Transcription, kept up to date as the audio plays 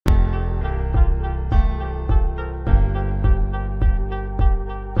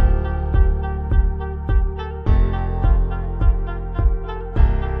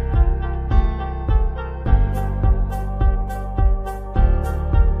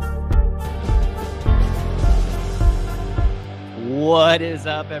What is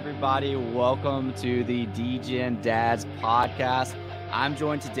up, everybody? Welcome to the DGen Dads podcast. I'm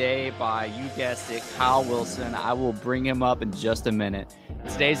joined today by, you guessed it, Kyle Wilson. I will bring him up in just a minute. In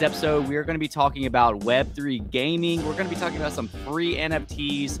today's episode, we are going to be talking about Web3 gaming. We're going to be talking about some free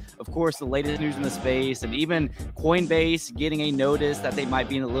NFTs, of course, the latest news in the space, and even Coinbase getting a notice that they might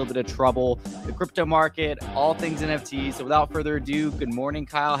be in a little bit of trouble, the crypto market, all things NFTs. So without further ado, good morning,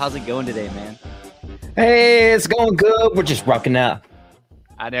 Kyle. How's it going today, man? Hey, it's going good. We're just rocking out.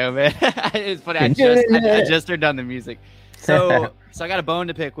 I know, man. It's funny. I just turned down the music. So I got a bone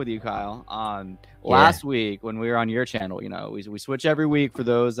to pick with you, Kyle. Last week when we were on your channel, we switch every week for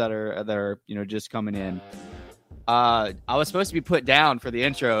those that are just coming in. I was supposed to be put down for the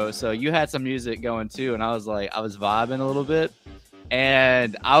intro, so you had some music going too, and I was vibing a little bit.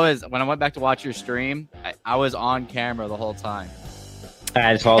 And when I went back to watch your stream, I was on camera the whole time.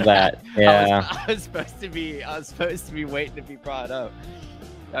 I saw that. Yeah. I was supposed to be waiting to be brought up.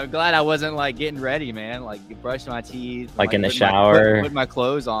 I'm glad I wasn't getting ready, man. Brushing my teeth, in the shower, putting my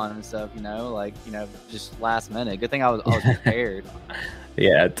clothes on and stuff. Just last minute. Good thing I was prepared.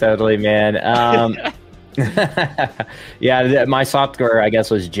 Yeah, totally, man. Yeah, my software, I guess,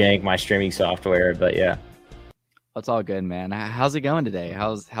 was jank. My streaming software, but yeah. It's all good, man. How's it going today?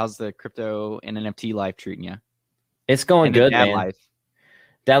 How's the crypto and NFT life treating you? It's going good, man. Life?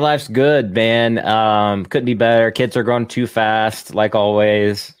 Dad life's good, man. Couldn't be better. Kids are growing too fast, like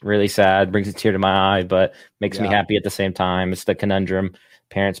always. Really sad. Brings a tear to my eye, but makes me happy at the same time. It's the conundrum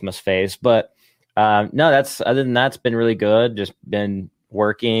parents must face. But no, other than that, it's been really good. Just been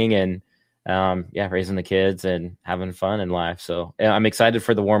working and raising the kids and having fun in life. So I'm excited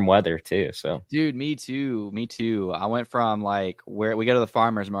for the warm weather too. So, dude, me too. I went from where we go to the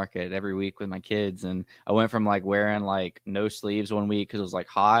farmer's market every week with my kids, and I went from wearing no sleeves one week because it was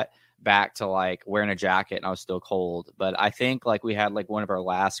hot, back to wearing a jacket and I was still cold. But I think we had one of our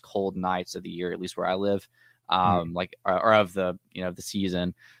last cold nights of the year, at least where I live, or of the the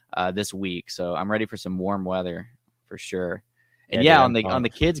season this week. So I'm ready for some warm weather for sure. And on the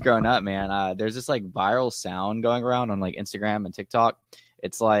kids growing up, man, there's this viral sound going around on Instagram and TikTok.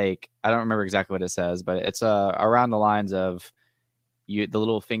 It's I don't remember exactly what it says, but it's around the lines of the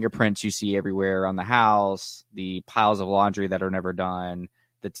little fingerprints you see everywhere around the house, the piles of laundry that are never done,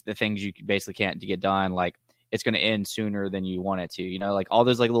 the things you basically can't get done. It's going to end sooner than you want it to. All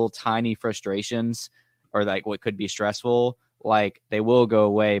those little tiny frustrations or what could be stressful, they will go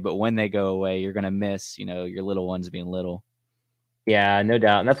away. But when they go away, you're going to miss your little ones being little. Yeah, no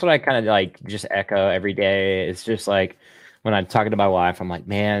doubt. And that's what I kind of just echo every day. It's just when I'm talking to my wife, I'm like,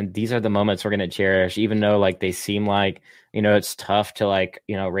 man, these are the moments we're going to cherish, even though they seem it's tough to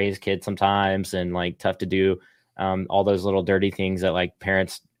raise kids sometimes and tough to do all those little dirty things that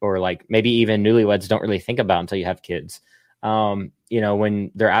parents or maybe even newlyweds don't really think about until you have kids.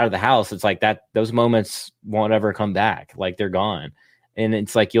 When they're out of the house, it's that those moments won't ever come back. They're gone. And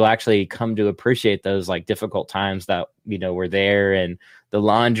it's you'll actually come to appreciate those difficult times that, were there, and the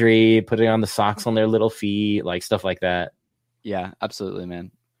laundry, putting on the socks on their little feet, stuff like that. Yeah, absolutely,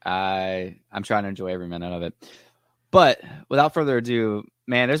 man. I'm trying to enjoy every minute of it. But without further ado,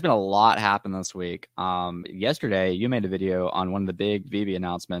 man, there's been a lot happen this week. Yesterday, you made a video on one of the big VeVe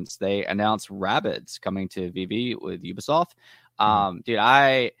announcements. They announced Rabbids coming to VeVe with Ubisoft. Dude,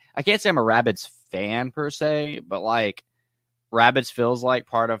 I can't say I'm a Rabbids fan per se, but Rabbids feels like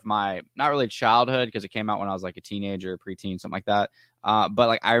part of my, not really childhood, because it came out when I was a teenager, preteen, something like that.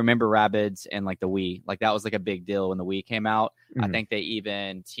 But I remember Rabbids and the Wii. That was a big deal when the Wii came out. Mm-hmm. I think they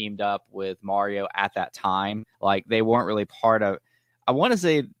even teamed up with Mario at that time. They weren't really part of, I want to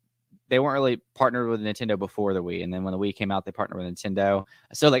say they weren't really partnered with Nintendo before the Wii. And then when the Wii came out, they partnered with Nintendo.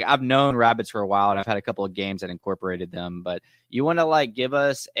 So I've known Rabbids for a while, and I've had a couple of games that incorporated them. But you want to give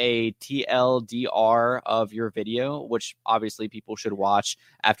us a TLDR of your video, which obviously people should watch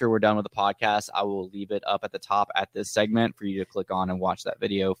after we're done with the podcast. I will leave it up at the top at this segment for you to click on and watch that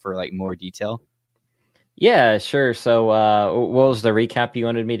video for more detail. Yeah, sure. So what was the recap you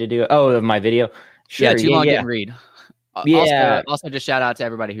wanted me to do? Oh, of my video? Sure. Yeah, too long getting read. Yeah. Also, just shout out to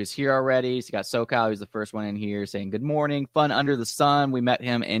everybody who's here already. So you got SoCal, who's the first one in here, saying good morning, fun under the sun. We met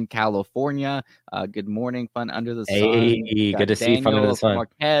him in California. Good morning, fun under the sun. Hey, good to see you, fun under the sun.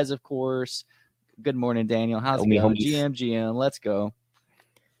 Marquez, of course. Good morning, Daniel. How's it going? GM, let's go.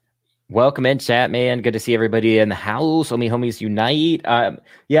 Welcome in, chat, man. Good to see everybody in the house. Homies unite.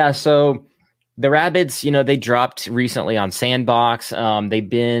 So the Rabbids, they dropped recently on Sandbox. They've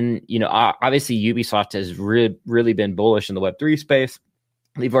been, obviously Ubisoft has really been bullish in the Web3 space.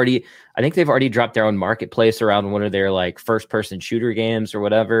 I think they've already dropped their own marketplace around one of their first person shooter games or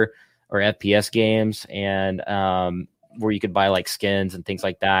whatever, or FPS games. And where you could buy like skins and things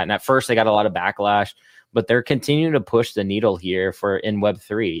like that. And at first they got a lot of backlash, but they're continuing to push the needle here in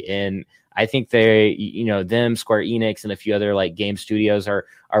Web3. And I think them, Square Enix, and a few other like game studios are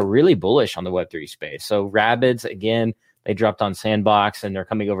really bullish on the Web3 space. So Rabbids, again, they dropped on Sandbox and they're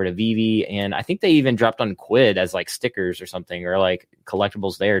coming over to VeVe. And I think they even dropped on Quid as like stickers or something, or like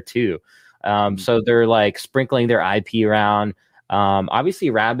collectibles there too. So they're like sprinkling their IP around. Obviously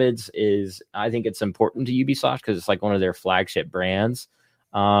Rabbids I think it's important to Ubisoft because it's like one of their flagship brands.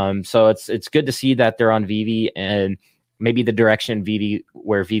 So it's good to see that they're on VeVe and maybe the direction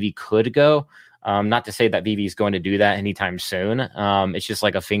where VeVe could go. Not to say that VeVe is going to do that anytime soon. It's just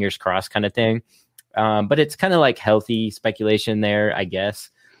like a fingers crossed kind of thing. But it's kind of like healthy speculation there, I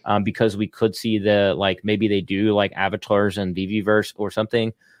guess, because we could see maybe they do like avatars and VeVeverse or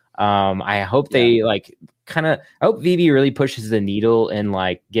something. I hope they I hope VeVe really pushes the needle and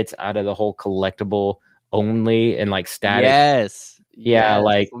like gets out of the whole collectible only and like static. Yes. Yeah. Yes.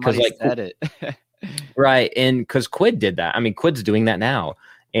 Like, cause Somebody like, said it. right. And cause Quid did that. I mean, Quid's doing that now.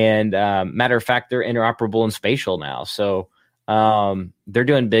 And, matter of fact, they're interoperable and spatial now. So, they're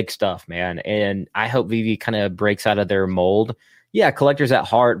doing big stuff, man. And I hope VeVe kind of breaks out of their mold. Yeah, collectors at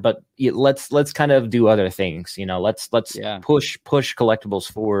heart, but let's kind of do other things. Let's push collectibles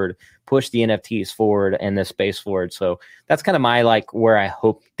forward, push the NFTs forward and the space forward. So that's kind of my like where I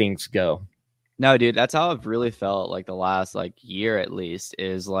hope things go. No, dude, that's how I've really felt like the last like year at least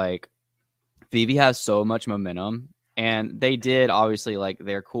is like VeVe has so much momentum, and they did obviously like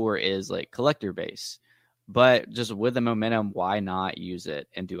their core is like collector base. But just with the momentum, why not use it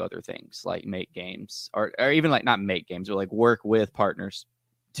and do other things like make games or even like not make games, but like work with partners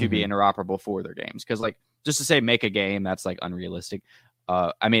to be interoperable for their games? Because like just to say make a game, that's like unrealistic.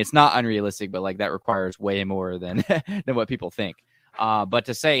 I mean, it's not unrealistic, but like that requires way more than than what people think. But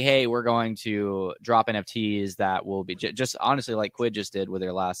to say, hey, we're going to drop NFTs that will be just honestly like Quid just did with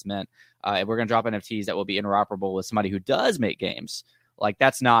their last mint. We're going to drop NFTs that will be interoperable with somebody who does make games. Like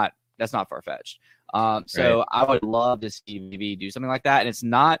that's not far fetched. So right. I would love to see VeVe do something like that. And it's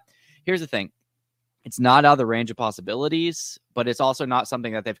not, here's the thing. It's not out of the range of possibilities, but it's also not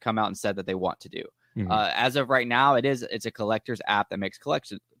something that they've come out and said that they want to do. As of right now, it's a collector's app that makes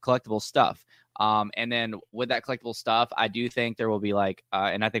collectible stuff. And then with that collectible stuff, I do think there will be like,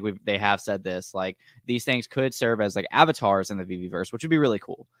 and I think they have said this, like these things could serve as like avatars in the VeVeverse, which would be really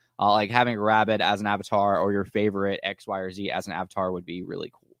cool. Like having a rabbit as an avatar or your favorite X, Y, or Z as an avatar would be really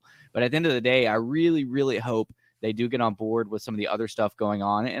cool. But at the end of the day, I really, really hope they do get on board with some of the other stuff going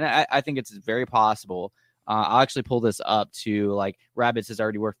on. And I think it's very possible. I'll actually pull this up to like Rabbids has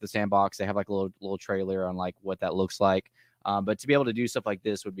already worked the Sandbox. They have like a little trailer on like what that looks like. But to be able to do stuff like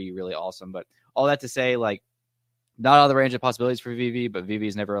this would be really awesome. But all that to say, like not out of the range of possibilities for VeVe, but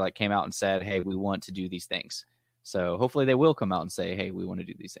VeVe's never like came out and said, hey, we want to do these things. So hopefully they will come out and say, hey, we want to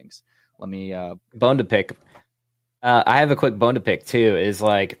do these things. Let me bone to pick. I have a quick bone to pick too, is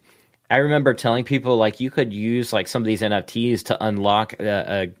like, I remember telling people like you could use like some of these NFTs to unlock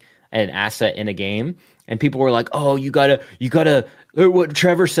an asset in a game, and people were like, "Oh, you gotta." What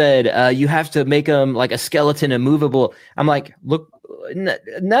Trevor said, you have to make them like a skeleton and movable. I'm like, look,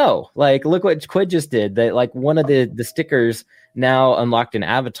 no, like look what Quid just did. That like one of the stickers now unlocked an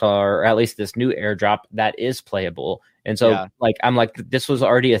avatar, or at least this new airdrop that is playable. And so like I'm like, this was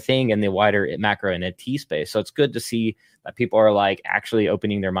already a thing in the wider macro NFT space. So it's good to see that people are like actually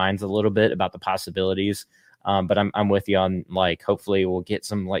opening their minds a little bit about the possibilities. But I'm with you on like hopefully we'll get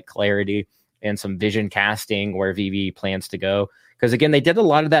some like clarity and some vision casting where VeVe plans to go. Because again, they did a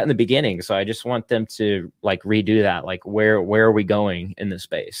lot of that in the beginning. So I just want them to like redo that. Like where are we going in this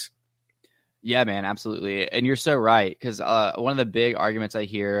space? Yeah, man, absolutely. And you're so right. Because one of the big arguments I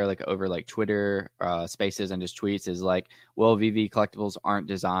hear like over like Twitter spaces and just tweets is like, well, VeVe collectibles aren't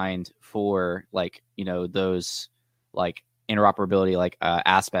designed for like, those like interoperability, like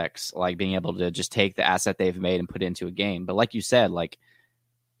aspects, like being able to just take the asset they've made and put it into a game. But like you said, like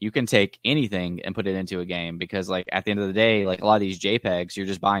you can take anything and put it into a game because like at the end of the day, like a lot of these JPEGs, you're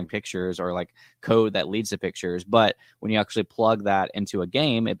just buying pictures or like code that leads to pictures. But when you actually plug that into a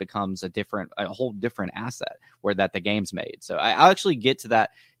game, it becomes a whole different asset where that the game's made. So I'll actually get to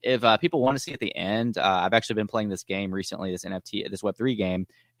that. If people want to see at the end, I've actually been playing this game recently, this NFT, this Web3 game.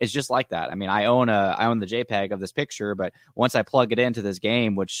 It's just like that. I mean, I own the JPEG of this picture, but once I plug it into this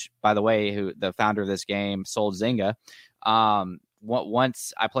game, which by the way, who the founder of this game sold Zynga,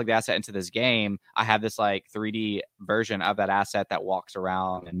 once I plug the asset into this game, I have this like 3D version of that asset that walks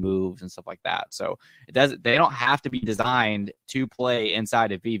around and moves and stuff like that. So they don't have to be designed to play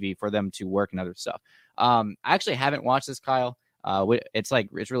inside of VeVe for them to work and other stuff. I actually haven't watched this, Kyle. It's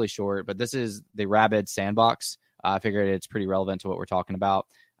really short, but this is the Rabbids Sandbox. I figured it's pretty relevant to what we're talking about.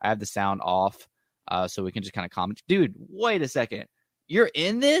 I have the sound off, so we can just kind of comment. Dude, wait a second. You're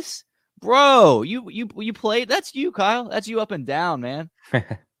in this? Bro, you played? That's you, Kyle. That's you up and down, man.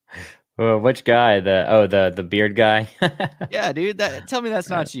 Well, which guy? The beard guy? Yeah, dude. Tell me that's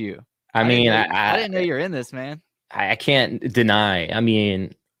not you. I mean, I didn't know you're in this, man. I can't deny. I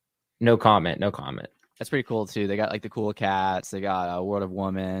mean, no comment. That's pretty cool too. They got like the cool cats. They got World of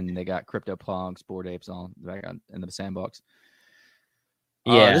Woman. They got CryptoPunks, Bored Apes on back in the sandbox.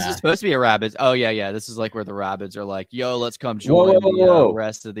 Yeah, this is supposed to be a Rabbids. Oh yeah. This is like where the Rabbids are like, yo, let's come join the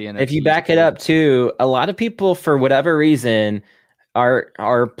rest of the NFTs. If you back it up too, a lot of people, for whatever reason,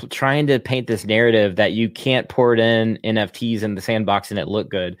 are trying to paint this narrative that you can't port in NFTs in the sandbox and it look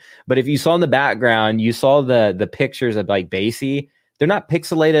good. But if you saw in the background, you saw the pictures of like Basie. They're not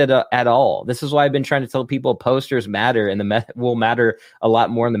pixelated at all. This is why I've been trying to tell people posters matter, and will matter a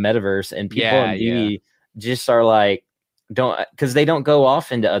lot more in the metaverse. And people in VeVe just are like, because they don't go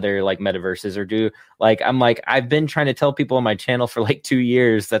off into other like metaverses or do like, I'm like, I've been trying to tell people on my channel for like 2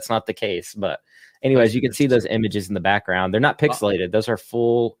 years that's not the case. But anyways, you can see those images in the background. They're not pixelated. Those are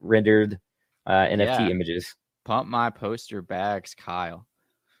full rendered NFT images. Pump my poster bags, Kyle.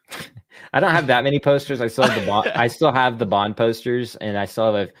 I don't have that many posters. I still have I still have the Bond posters, and I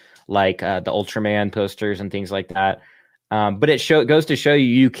still have like the Ultraman posters and things like that. But it goes to show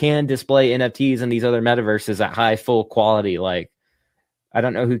you can display NFTs in these other metaverses at high full quality. Like, I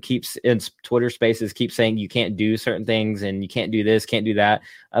don't know who keeps in Twitter Spaces keep saying you can't do certain things and you can't do this, can't do that.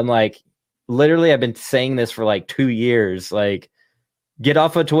 I'm like, literally, I've been saying this for like 2 years. Like, get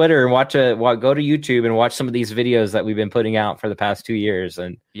off of Twitter and go to YouTube and watch some of these videos that we've been putting out for the past 2 years.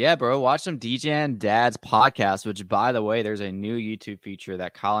 And yeah, bro, watch some DJ Dad's podcast, which, by the way, there's a new YouTube feature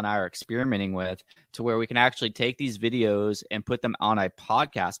that Kyle and I are experimenting with to where we can actually take these videos and put them on a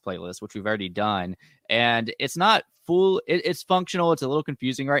podcast playlist, which we've already done. And it's not full. It's functional. It's a little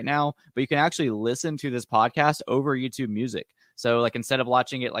confusing right now, but you can actually listen to this podcast over YouTube Music. So like instead of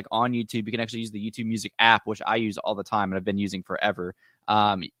watching it like on YouTube, you can actually use the YouTube Music app, which I use all the time and I've been using forever.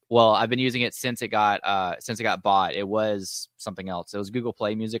 Well, I've been using it since it got bought. It was something else. It was Google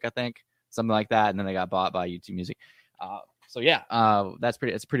Play Music, I think, something like that, and then they got bought by YouTube Music. So yeah,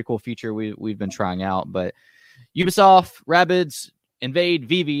 it's a pretty cool feature we've been trying out. But Ubisoft, Rabbids, invade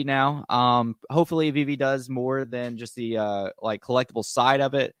VeVe now. Hopefully VeVe does more than just the like collectible side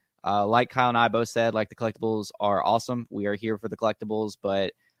of it. Like Kyle and I both said, like the collectibles are awesome. We are here for the collectibles,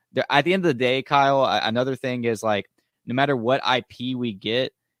 but at the end of the day, Kyle, another thing is like, no matter what IP we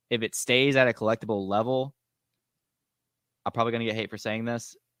get, if it stays at a collectible level, I'm probably going to get hate for saying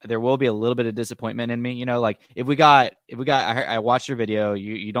this. There will be a little bit of disappointment in me. You know, like if we got, I watched your video,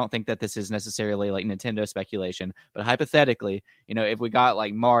 you don't think that this is necessarily like Nintendo speculation, but hypothetically, you know, if we got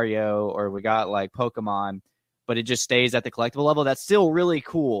like Mario or we got like Pokemon, but it just stays at the collectible level, that's still really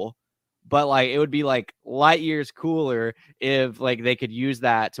cool. But like it would be like light years cooler if like they could use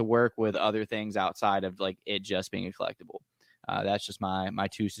that to work with other things outside of like it just being a collectible. That's just my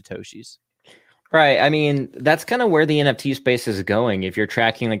 2 Satoshis. Right. I mean, that's kind of where the NFT space is going. If you're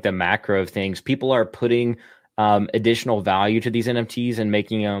tracking like the macro of things, people are putting additional value to these NFTs and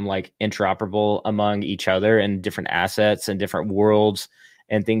making them like interoperable among each other and different assets and different worlds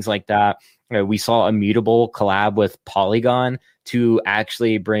and things like that. You know, we saw Immutable collab with Polygon to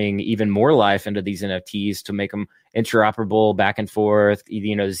actually bring even more life into these NFTs to make them interoperable back and forth,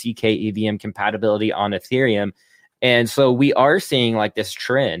 you know, ZK EVM compatibility on Ethereum. And so we are seeing like this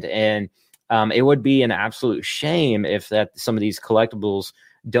trend, and it would be an absolute shame if that some of these collectibles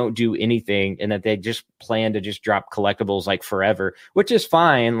don't do anything and that they just plan to just drop collectibles like forever, which is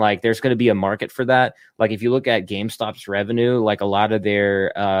fine. Like there's going to be a market for that. Like if you look at GameStop's revenue, like a lot of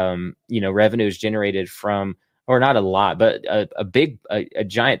their, revenue is generated from, or not a lot, but a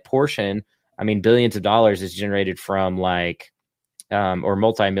giant portion, I mean, billions of dollars is generated from like, or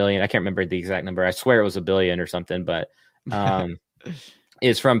multi-million. I can't remember the exact number. I swear it was $1 billion or something, but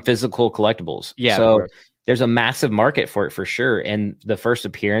is from physical collectibles. Yeah. So there's a massive market for it for sure. And the first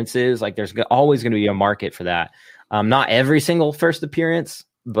appearances, like there's always going to be a market for that. Not every single first appearance,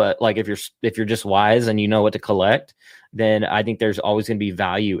 but like if you're just wise and you know what to collect, then I think there's always going to be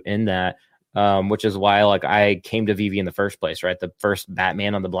value in that. Which is why like I came to VeVe in the first place, right? The first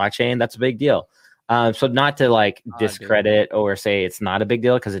Batman on the blockchain, that's a big deal. So not to like discredit or say it's not a big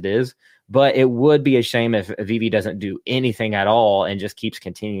deal, because it is, but it would be a shame if VeVe doesn't do anything at all and just keeps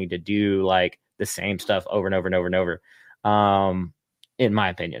continuing to do like the same stuff over and over and over and over. In my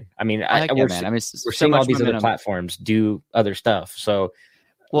opinion, I mean, we're seeing all these other platforms do other stuff. So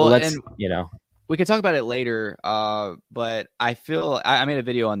well, let's, you know, We can talk about it later, but I feel I made a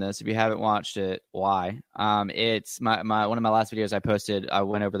video on this. If you haven't watched it, why? It's my one of my last videos I posted. I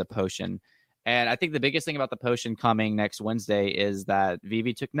went over the potion, and I think the biggest thing about the potion coming next Wednesday is that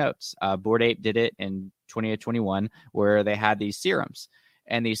VeVe took notes. Bored Ape did it in 2021, where they had these serums,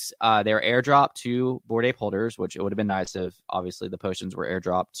 and these they were airdropped to Bored Ape holders, which it would have been nice if obviously the potions were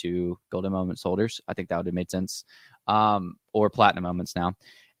airdropped to Golden Moments holders. I think that would have made sense, or Platinum Moments now.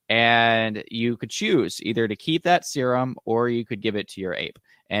 And you could choose either to keep that serum or you could give it to your ape.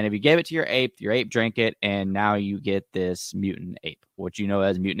 And if you gave it to your ape drank it, and now you get this mutant ape, which you know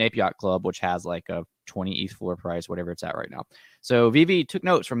as Mutant Ape Yacht Club, which has like a 20 ETH floor price, whatever it's at right now. So VeVe took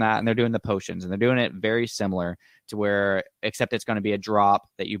notes from that, and they're doing the potions, and they're doing it very similar to where, except it's going to be a drop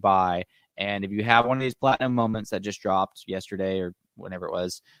that you buy. And if you have one of these platinum moments that just dropped yesterday or whenever it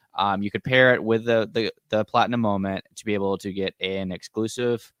was, you could pair it with the platinum moment to be able to get an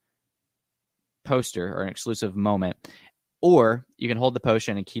exclusive poster or an exclusive moment, or you can hold the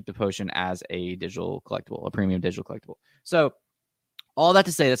potion and keep the potion as a digital collectible, a premium digital collectible. So all that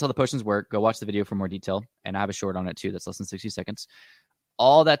to say, that's how the potions work. Go watch the video for more detail, and I have a short on it too that's less than 60 seconds.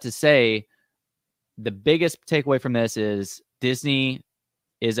 All that to say, the biggest takeaway from this is Disney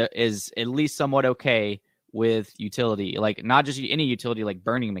is at least somewhat okay with utility, like not just any utility, like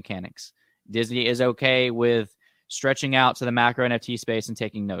burning mechanics. Disney is okay with stretching out to the macro NFT space and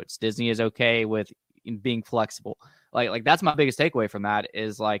taking notes. Disney is okay with being flexible. Like that's my biggest takeaway from that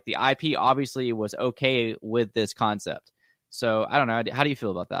is like the IP obviously was okay with this concept. So I don't know. How do you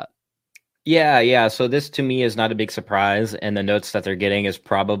feel about that? Yeah. So this to me is not a big surprise, and the notes that they're getting is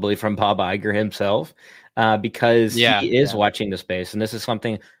probably from Bob Iger himself, because he is watching the space, and this is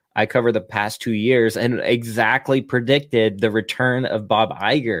something I covered the past 2 years and exactly predicted the return of Bob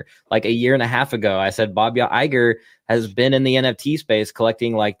Iger. Like a year and a half ago, I said Bob Iger has been in the NFT space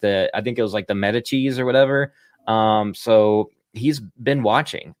collecting like I think it was like the meta cheese or whatever. So he's been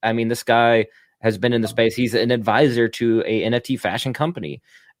watching. I mean, this guy has been in the space. He's an advisor to a NFT fashion company.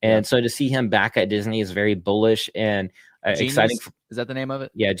 And so to see him back at Disney is very bullish and exciting. Is that the name of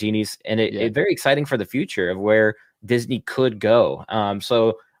it? Yeah, Genies. And it very exciting for the future of where Disney could go.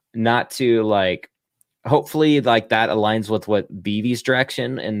 So not to like, hopefully like that aligns with what VeVe's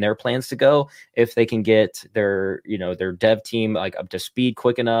direction and their plans to go. If they can get their dev team like up to speed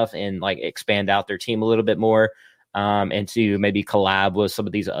quick enough and like expand out their team a little bit more, and to maybe collab with some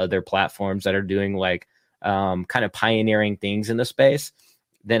of these other platforms that are doing like kind of pioneering things in the space,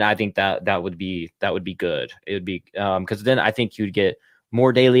 then I think that would be good. It would be because then I think you'd get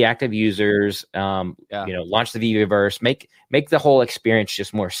more daily active users, launch the VeVeverse, make the whole experience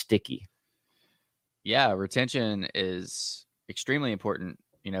just more sticky. Yeah, retention is extremely important,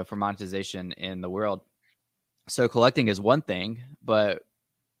 for monetization in the world. So collecting is one thing, but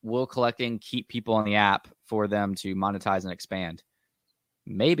will collecting keep people on the app for them to monetize and expand?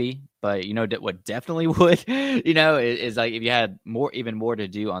 Maybe, but what definitely would, is like if you had even more to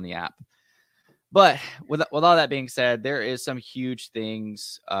do on the app. But with all that being said, there is some huge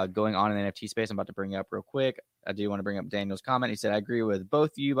things going on in the NFT space I'm about to bring up real quick. I do want to bring up Daniel's comment. He said, I agree with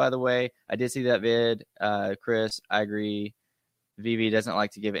both of you, by the way. I did see that vid. Chris, I agree. VeVe doesn't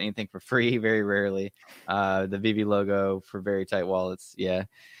like to give anything for free, very rarely. The VeVe logo for very tight wallets. Yeah.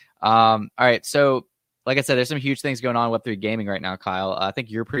 All right. So, like I said, there's some huge things going on in Web3 gaming right now, Kyle. I think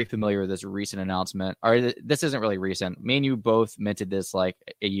you're pretty familiar with this recent announcement. Or this isn't really recent. Me and you both minted this like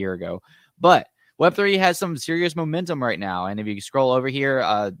a year ago. But Web3 has some serious momentum right now. And if you scroll over here,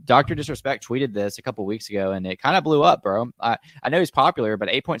 Dr. Disrespect tweeted this a couple weeks ago, and it kind of blew up, bro. I know he's popular, but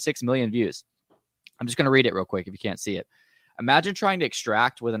 8.6 million views. I'm just going to read it real quick if you can't see it. Imagine trying to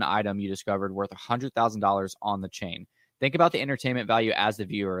extract with an item you discovered worth $100,000 on the chain. Think about the entertainment value as the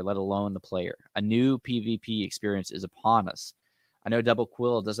viewer, let alone the player. A new PvP experience is upon us. I know Double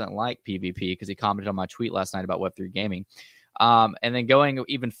Quill doesn't like PvP because he commented on my tweet last night about Web3 gaming. And then going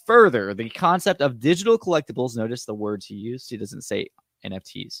even further, the concept of digital collectibles, notice the words he used. He doesn't say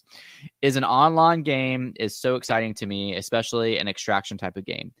NFTs, is an online game is so exciting to me, especially an extraction type of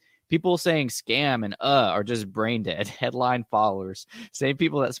game. People saying scam and are just brain dead. Headline followers. Same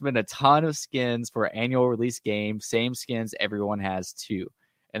people that spend a ton of skins for annual release game. Same skins everyone has too.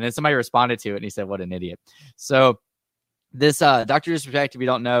 And then somebody responded to it and he said, what an idiot. So this Dr. Disrespect, if you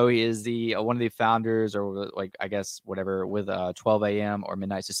don't know, he is the one of the founders, or like I guess whatever, with 12 a.m. or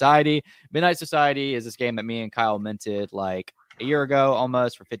Midnight Society. Midnight Society is this game that me and Kyle minted like a year ago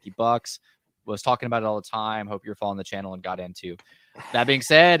almost for $50. Was talking about it all the time. Hope you're following the channel and got into. That being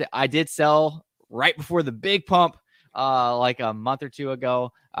said, I did sell right before the big pump like a month or two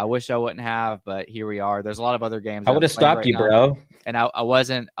ago. I wish I wouldn't have, but here we are. There's a lot of other games I would have stopped you, bro. And I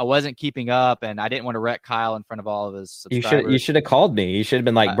wasn't keeping up, and I didn't want to wreck Kyle in front of all of his subscribers. You should have called me. You should have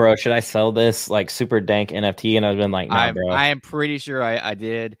been like, bro, should I sell this like super dank NFT? And I've been like, no, bro. I am pretty sure I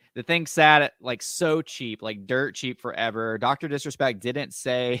did. The thing sat at like so cheap, like dirt cheap forever. Dr. Disrespect didn't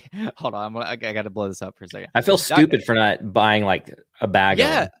say. Hold on, I got to blow this up for a second. I feel stupid for not buying like a bag.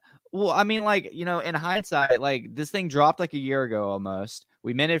 Yeah. Well, I mean, like, in hindsight, like this thing dropped like a year ago almost.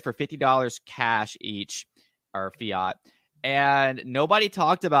 We minted for $50 cash each, or fiat. And nobody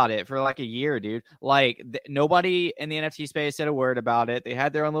talked about it for like a year, dude. Like nobody in the NFT space said a word about it. They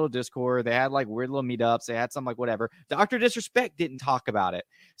had their own little Discord. They had like weird little meetups. They had some like whatever. Dr. Disrespect didn't talk about it.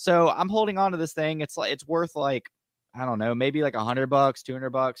 So I'm holding on to this thing. It's like, it's worth like, I don't know, maybe like $100,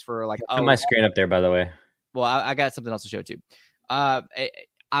 $200 for like. Put my screen up there, by the way. Well, I got something else to show too.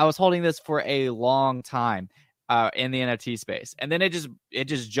 I was holding this for a long time in the NFT space, and then it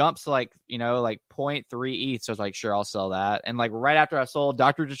just jumps like, like 0.3 ETH. So I was like, sure, I'll sell that. And like right after I sold,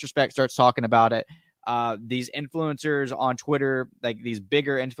 Dr. Disrespect starts talking about it. These influencers on Twitter, like these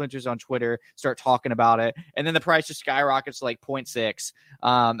bigger influencers on Twitter, start talking about it, and then the price just skyrockets to like 0.6.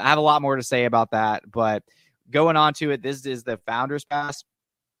 I have a lot more to say about that, but going on to it, this is the Founders Pass.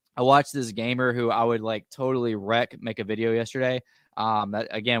 I watched this gamer who I would like totally wreck make a video yesterday. That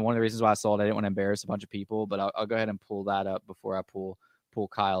again, one of the reasons why I sold, I didn't want to embarrass a bunch of people, but I'll go ahead and pull that up before I pull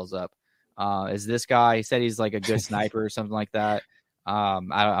Kyle's up. Is this guy? He said he's like a good sniper or something like that. I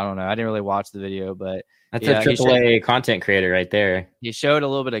don't know. I didn't really watch the video, but that's a AAA content creator right there. He showed a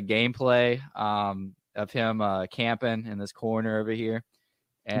little bit of gameplay of him camping in this corner over here.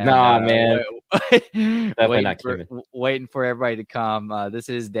 And, man, waiting for everybody to come. This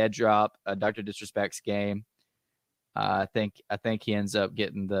is Dead Drop, Dr. Disrespect's game. I think he ends up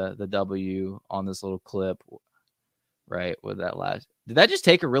getting the W on this little clip, right? With that last, did that just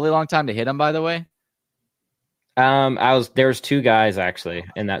take a really long time to hit him? By the way, there's two guys actually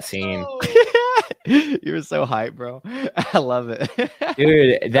in that scene. You were so hyped, bro. I love it,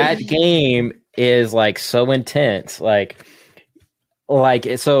 dude. That game is like so intense, like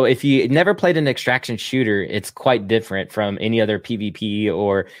so if you never played an extraction shooter, it's quite different from any other PvP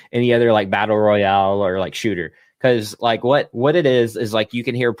or any other like battle royale or like shooter. Because like what it is like you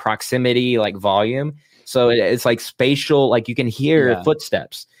can hear proximity, like volume. So it's like spatial, like you can hear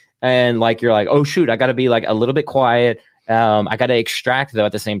footsteps, and like you're like, oh shoot, I got to be like a little bit quiet. I got to extract though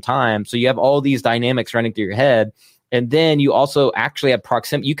at the same time. So you have all these dynamics running through your head, and then you also actually have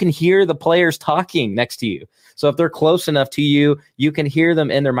proximity. You can hear the players talking next to you. So if they're close enough to you, you can hear them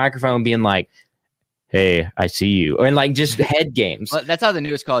in their microphone being like, hey, I see you. And like just head games. Well, that's how the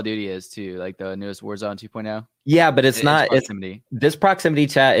newest Call of Duty is too, like the newest Warzone 2.0. Yeah, but it's proximity. This proximity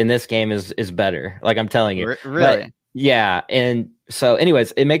chat in this game is better. Like I'm telling you. Really? But, yeah. And so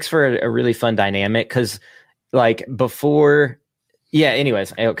anyways, it makes for a really fun dynamic because like before. Yeah,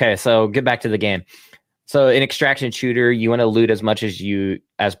 anyways. Okay, so get back to the game. So in extraction shooter, you want to loot as much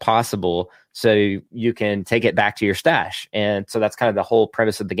as possible so you can take it back to your stash. And so that's kind of the whole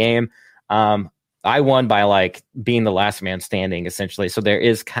premise of the game. I won by like being the last man standing essentially. So there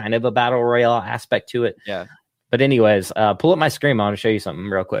is kind of a battle royale aspect to it. Yeah. But anyways, pull up my screen. I want to show you something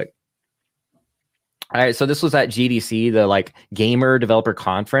real quick. All right, so this was at GDC, the like gamer developer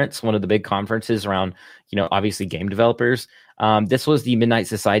conference, one of the big conferences around, obviously game developers. This was the Midnight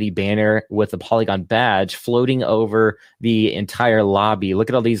Society banner with the Polygon badge floating over the entire lobby. Look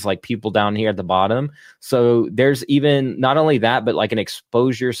at all these like people down here at the bottom. So there's even not only that, but like an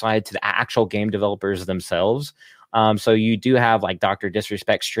exposure side to the actual game developers themselves. So you do have like Dr.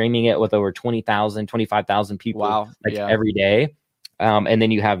 Disrespect streaming it with over 20,000, 25,000 people every day. And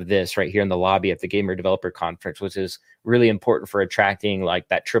then you have this right here in the lobby at the Gamer Developer Conference, which is really important for attracting like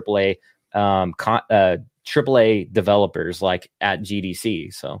that AAA developers like at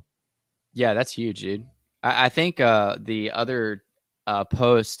GDC. So, yeah, that's huge, dude. I think the other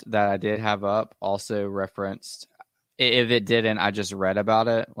post that I did have up also referenced. If it didn't, I just read about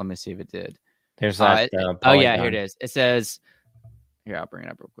it. Let me see if it did. There's that. Here it is. It says, here, I'll bring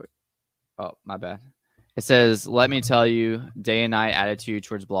it up real quick. Oh, my bad. It says, let me tell you, day and night attitude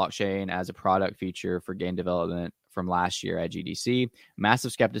towards blockchain as a product feature for game development from last year at GDC.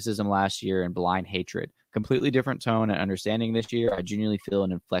 Massive skepticism last year and blind hatred. Completely different tone and understanding this year. I genuinely feel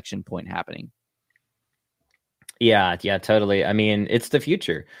an inflection point happening. Yeah, totally. I mean, it's the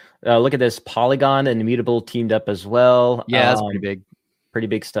future. Look at this. Polygon and Immutable teamed up as well. Yeah, that's pretty big. Pretty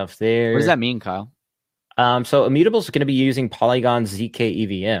big stuff there. What does that mean, Kyle? So Immutable is going to be using Polygon ZK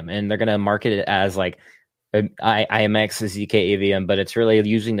EVM, and they're going to market it as like IMX ZK EVM, but it's really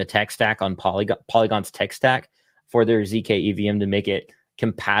using the tech stack on Polygon's tech stack for their ZK EVM to make it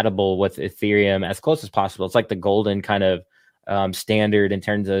compatible with Ethereum as close as possible. It's like the golden kind of standard in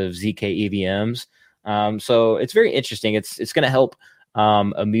terms of ZK EVMs. So it's very interesting. It's going to help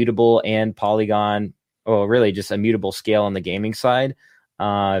Immutable and Polygon, or really just Immutable scale on the gaming side,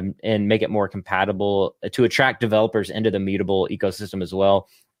 and make it more compatible to attract developers into the Immutable ecosystem as well,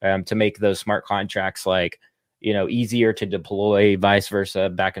 to make those smart contracts like, easier to deploy, vice versa,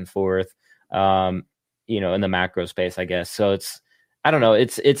 back and forth, in the macro space, I guess. So I don't know.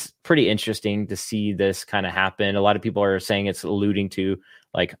 It's pretty interesting to see this kind of happen. A lot of people are saying it's alluding to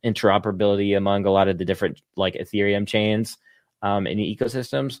like interoperability among a lot of the different like Ethereum chains in the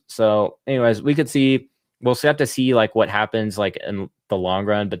ecosystems. So anyways, we'll have to see like what happens like in the long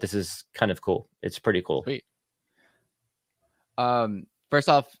run, but this is kind of cool. It's pretty cool. Sweet. First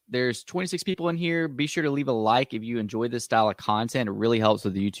off, there's 26 people in here. Be sure to leave a like if you enjoy this style of content. It really helps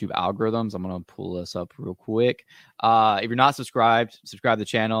with the YouTube algorithms. I'm going to pull this up real quick. If you're not subscribed, subscribe to the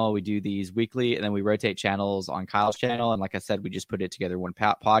channel. We do these weekly, and then we rotate channels on Kyle's channel. And like I said, we just put it together one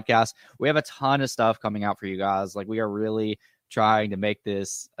podcast. We have a ton of stuff coming out for you guys. Like, we are really trying to make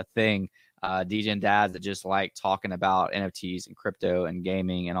this a thing. DJ and dads that just like talking about NFTs and crypto and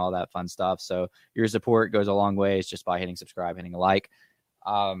gaming and all that fun stuff. So your support goes a long ways just by hitting subscribe, hitting a like.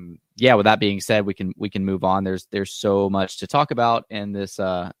 With that being said, we can move on. There's so much to talk about in this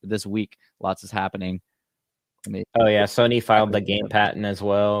week. Lots is happening. Sony filed the game patent as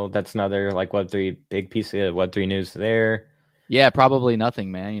well. That's another like Web3 big piece of Web3 news there. Yeah, probably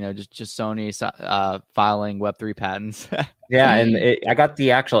nothing, man. Just Sony filing Web3 patents. Yeah, and I got the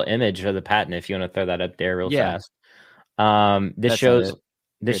actual image of the patent if you want to throw that up there real fast.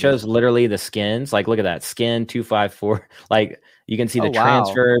 This shows literally the skins. Like, look at that, skin 254. Like, you can see the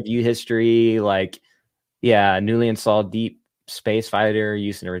transfer view history. Like, newly installed Deep Space Fighter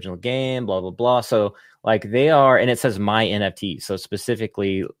used in original game. Blah blah blah. So like they are, and it says my NFT. So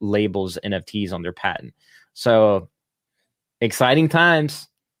specifically labels NFTs on their patent. So exciting times,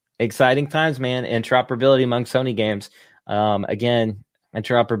 man. Interoperability among Sony games. Again,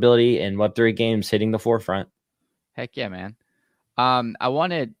 interoperability in Web3 games hitting the forefront. Heck yeah, man. I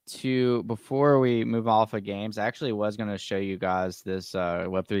wanted to, before we move off of games, I actually was going to show you guys this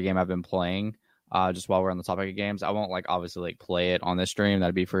Web3 game I've been playing just while we're on the topic of games. I won't obviously play it on this stream.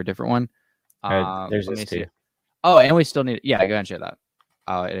 That'd be for a different one. There's this too. Oh, and we still need, go ahead and share that.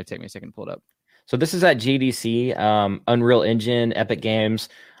 It'll take me a second to pull it up. So this is at GDC, Unreal Engine, Epic Games.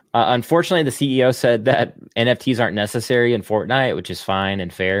 Unfortunately, the CEO said that NFTs aren't necessary in Fortnite, which is fine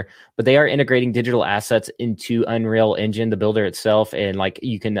and fair, but they are integrating digital assets into Unreal Engine, the builder itself. And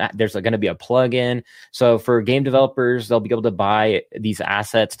there's going to be a plugin. So for game developers, they'll be able to buy these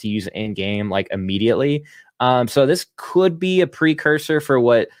assets to use in game immediately. So this could be a precursor for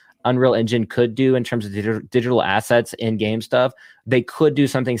what Unreal Engine could do in terms of digital assets in game stuff. They could do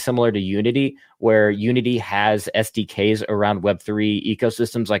something similar to Unity, where Unity has SDKs around Web3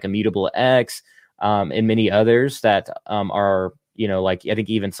 ecosystems like Immutable X and many others that are, I think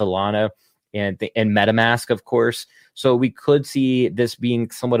even Solana and MetaMask, of course. So we could see this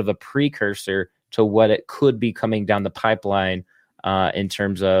being somewhat of a precursor to what it could be coming down the pipeline in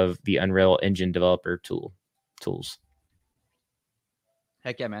terms of the Unreal Engine developer tools.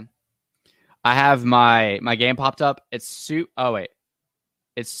 Heck yeah, man. I have my game popped up. It's so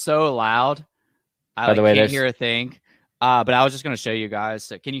loud. I can't hear a thing. But I was just going to show you guys.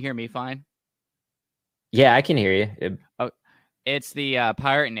 So can you hear me fine? Yeah, I can hear you. It's the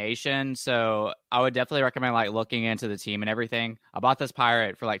Pirate Nation. So I would definitely recommend looking into the team and everything. I bought this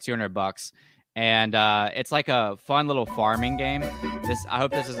pirate for $200, and it's like a fun little farming game. I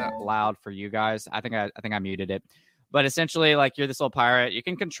hope this isn't loud for you guys. I think I muted it. But essentially, you're this little pirate. You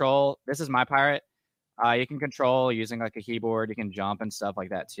can control. This is my pirate. You can control using a keyboard. You can jump and stuff like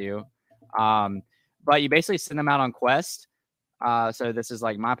that too. But you basically send them out on quests. So this is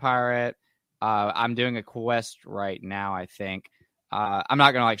my pirate. I'm doing a quest right now, I think. I'm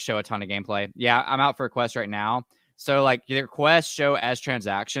not gonna show a ton of gameplay. Yeah, I'm out for a quest right now. So your quests show as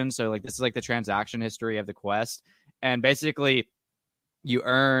transactions. So this is the transaction history of the quest, and basically you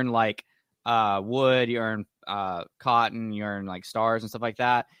earn wood, you earn cotton, you earn stars and stuff like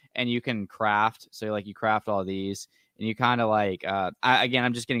that, and you can craft. So you craft all these, and you kind of again,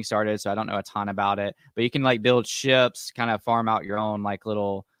 I'm just getting started, so I don't know a ton about it, but you can build ships, kind of farm out your own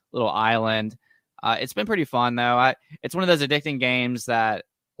little island. It's been pretty fun though. It's one of those addicting games that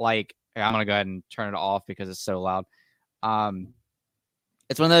I'm gonna go ahead and turn it off because it's so loud.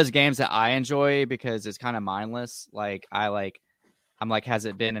 It's one of those games that I enjoy because it's kind of mindless. I'm has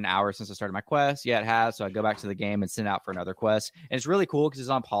it been an hour since I started my quest? Yeah, it has. So I go back to the game and send out for another quest. And it's really cool because it's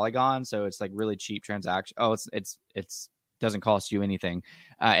on Polygon, so it's really cheap transaction. Oh, it's doesn't cost you anything,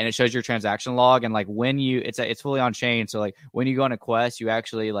 and it shows your transaction log. And like when it's fully on chain, so like when you go on a quest, you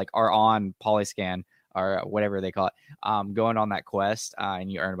actually like are on Polyscan or whatever they call it, going on that quest, and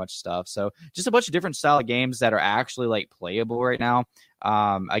you earn a bunch of stuff. So just a bunch of different style of games that are actually like playable right now.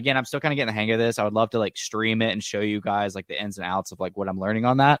 Again, I'm still kind of getting the hang of this. I would love to like stream it and show you guys like the ins and outs of like what I'm learning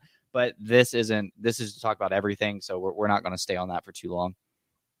on that. But this is to talk about everything. So we're not going to stay on that for too long.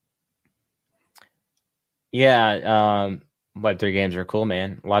 Yeah. Web3 games are cool,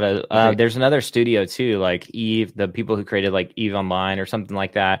 man. A lot of there's another studio too, like Eve, the people who created like Eve Online or something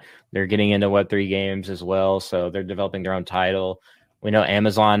like that. They're getting into Web3 games as well, so they're developing their own title. We know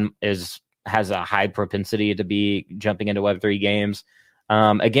Amazon has a high propensity to be jumping into Web3 games.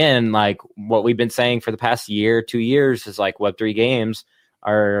 Again, like what we've been saying for the past year, 2 years is like Web3 games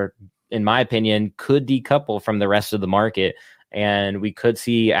are, in my opinion, could decouple from the rest of the market. And we could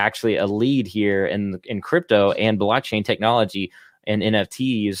see actually a lead here in crypto and blockchain technology and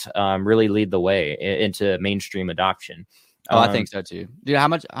NFTs really lead the way into mainstream adoption. Oh, I think so too, dude. How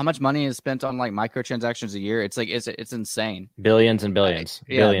much money is spent on like microtransactions a year? It's like it's insane. Billions and billions.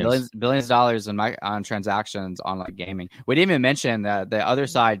 Billions of dollars on transactions on like gaming. We didn't even mention that the other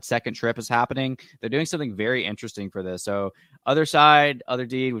side second trip is happening. They're doing something very interesting for this. So other side, other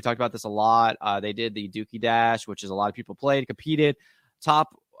deed. We've talked about this a lot. They did the Dookie Dash, which is a lot of people played, competed.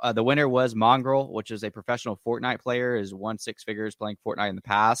 The winner was Mongrel, which is a professional Fortnite player, has won 6 figures playing Fortnite in the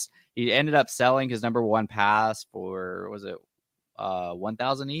past. He ended up selling his number 1 pass for, was it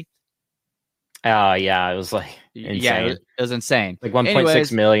 1,000 ETH? Yeah, it was like insane. Yeah, it was insane. Like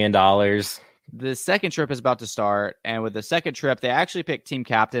 $1.6 million. The second trip is about to start, and with the second trip, they actually picked team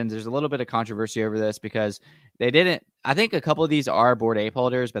captains. There's a little bit of controversy over this because they didn't. I think a couple of these are Bored Ape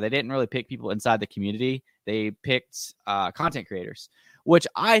holders, but they didn't really pick people inside the community. They picked content creators, which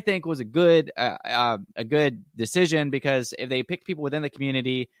I think was a good decision, because if they pick people within the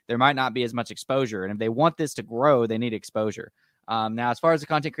community, there might not be as much exposure. And if they want this to grow, they need exposure. Now, as far as the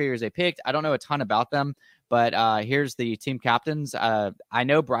content creators they picked, I don't know a ton about them, but here's the team captains. I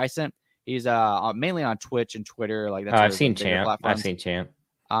know Bryson. He's mainly on Twitch and Twitter. Like that's I've seen Champ.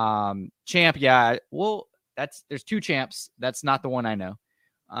 Champ, yeah. Well, there's 2 champs. That's not the one I know.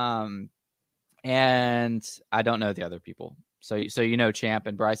 And I don't know the other people. So you know Champ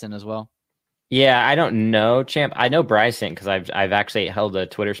and Bryson as well? Yeah, I don't know Champ. I know Bryson because I've actually held a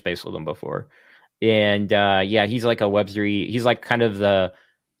Twitter space with him before. And yeah, he's like a Web3. He's like kind of the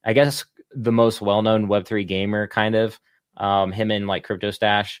most well-known Web3 gamer, kind of. Him and like Crypto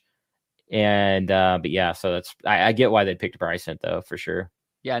Stash. And but yeah, so that's I get why they picked Bryson though, for sure.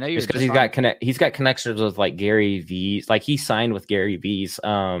 Yeah, I know you're because he's got connections with like Gary V's. Like he signed with Gary V's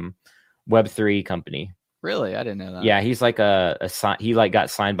Web3 company. Really? I didn't know that. Yeah, he's like he like got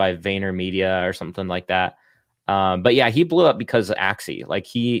signed by VaynerMedia or something like that. But yeah, he blew up because of Axie. Like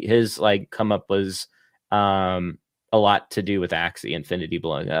his like come up was a lot to do with Axie Infinity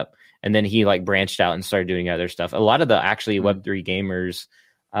blowing up. And then he like branched out and started doing other stuff. A lot of the actually Web3 gamers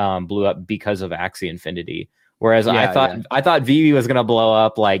blew up because of Axie Infinity. Whereas I thought VeVe was gonna blow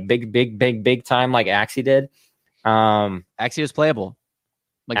up like big time like Axie did. Axie was playable.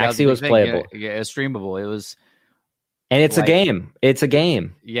 Like Axie was playable. Yeah, it was streamable. It was, and it's like, a game. It's a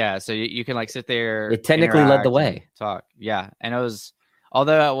game. Yeah, so you can like sit there. It technically led the way. Talk. Yeah, and it was,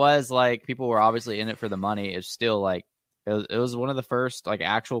 although it was like people were obviously in it for the money, it's still like it was one of the first like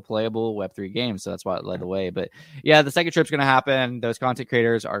actual playable Web3 games, so that's why it led the way. But yeah, the second trip's going to happen. Those content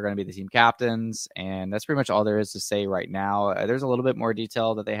creators are going to be the team captains, and that's pretty much all there is to say right now. There's a little bit more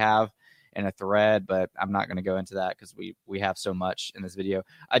detail that they have in a thread, but I'm not going to go into that because we have so much in this video.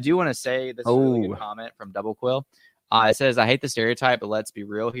 I do want to say this is a really good comment from Double Quill. It says, I hate the stereotype, but let's be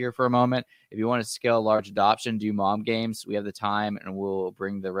real here for a moment. If you want to scale large adoption, do mom games. We have the time, and we'll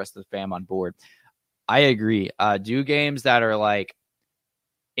bring the rest of the fam on board. I agree. Do games that are like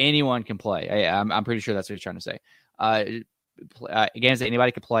anyone can play. I'm pretty sure that's what he's trying to say. Games that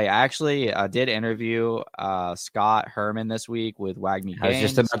anybody could play. I actually did interview Scott Herman this week with Wagme Games. I was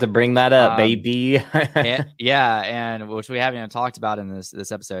just about to bring that up, baby. and which we haven't even talked about in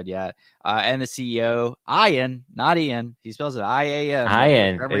this episode yet. And the CEO, Ian, not Ian. He spells it I-A-N.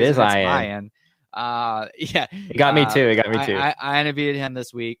 Ian. It is Ian. Yeah. It got me too. I interviewed him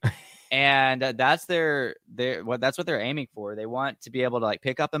this week. And that's that's what they're aiming for. They want to be able to like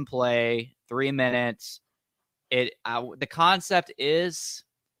pick up and play 3 minutes. The concept is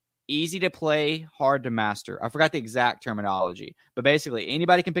easy to play, hard to master. I forgot the exact terminology, but basically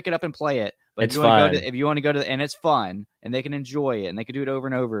anybody can pick it up and play it, But It's fun. if you want to go to, and it's fun, and they can enjoy it, and they can do it over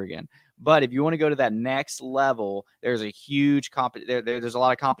and over again. But if you want to go to that next level, there's a huge there's a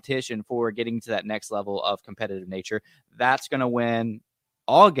lot of competition for getting to that next level of competitive nature. That's going to win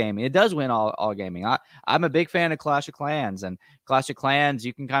all gaming. It does win all gaming. I'm a big fan of Clash of Clans, and Clash of Clans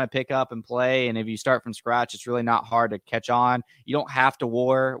you can kind of pick up and play, and if you start from scratch, it's really not hard to catch on. You don't have to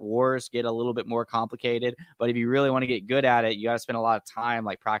wars get a little bit more complicated, but if you really want to get good at it, you got to spend a lot of time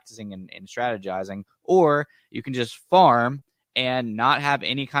like practicing and strategizing, or you can just farm and not have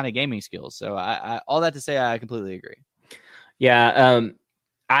any kind of gaming skills. So I all that to say, I completely agree. Yeah.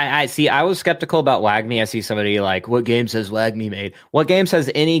 I see. I was skeptical about WAGMI. I see somebody like, what games has WAGMI made? What games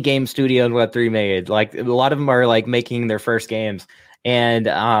has any game studio in Web3 made? Like a lot of them are like making their first games. And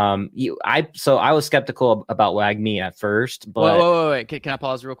so I was skeptical about WAGMI at first. But wait. Can I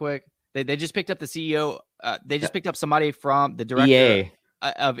pause real quick? They just picked up the CEO. They just picked up somebody from the director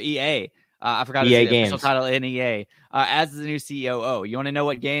of EA. I forgot his official title in EA as the new COO. You want to know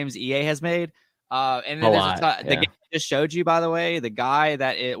what games EA has made? And then the game I just showed you, by the way, the guy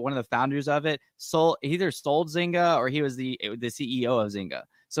one of the founders of it either sold Zynga or he was the CEO of Zynga.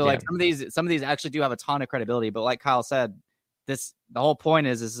 So like some of these actually do have a ton of credibility. But like Kyle said, the whole point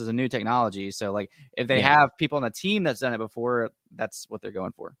is this is a new technology. So like if they have people on the team that's done it before, that's what they're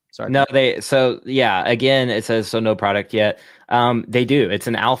going for. Sorry. No, again, it says so no product yet. They do. It's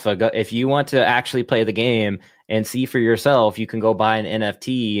an alpha. If you want to actually play the game and see for yourself, you can go buy an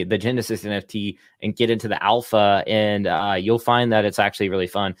NFT, the Genesis NFT, and get into the alpha, and you'll find that it's actually really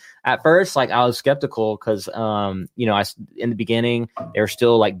fun. At first, like I was skeptical because in the beginning they were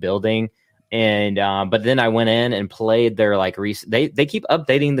still like building, and but then I went in and played their like they keep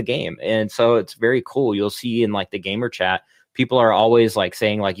updating the game, and so it's very cool. You'll see in like the gamer chat, people are always like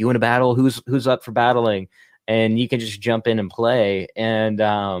saying like, you want to battle? Who's up for battling? And you can just jump in and play, and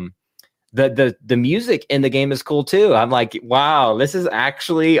the music in the game is cool too. I'm like, wow, this is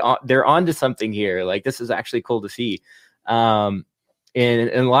actually they're onto something here. Like this is actually cool to see. And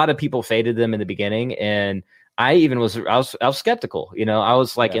a lot of people faded them in the beginning, and I even was skeptical. I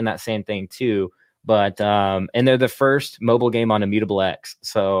was like in that same thing too. But and they're the first mobile game on Immutable X.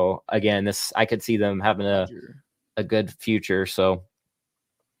 So again, I could see them having a good future. So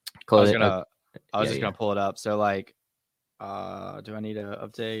I was just gonna pull it up. So like, do I need to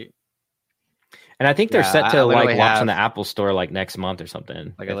update? And I think they're set to like launch on the Apple Store like next month or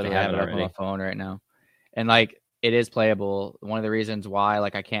something. Like I literally have it up on my phone right now, and like it is playable. One of the reasons why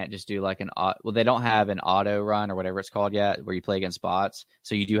like I can't just do like they don't have an auto run or whatever it's called yet, where you play against bots.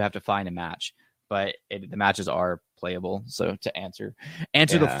 So you do have to find a match, but the matches are playable. So to answer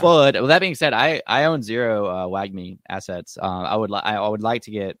the FUD. Well, that being said, I own 0 WAGMI assets. I would like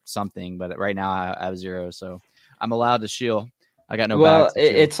to get something, but right now I have 0, so I'm allowed to shield. I got no. Well,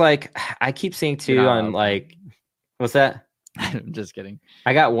 it's like I keep seeing too on like, what's that? I'm just kidding.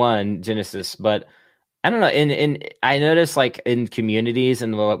 I got one Genesis, but I don't know. In I noticed like in communities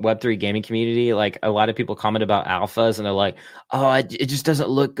in the Web3 gaming community, like a lot of people comment about alphas, and they're like, "Oh, it just doesn't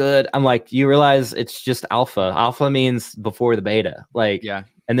look good." I'm like, you realize it's just alpha. Alpha means before the beta, like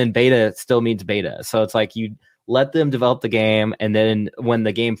and then beta still means beta. So it's like you let them develop the game, and then when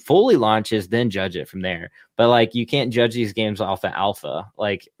the game fully launches, then judge it from there. But like you can't judge these games off the alpha.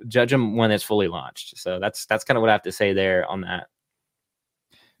 Like judge them when it's fully launched. So that's kind of what I have to say there on that.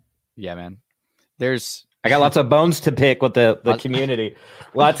 Yeah, man. I got lots of bones to pick with the community.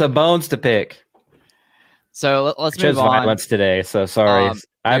 Lots of bones to pick. So let's move on. Violence today. So sorry.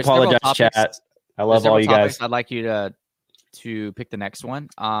 I apologize, chat. I love all you guys. I'd like you to pick the next one.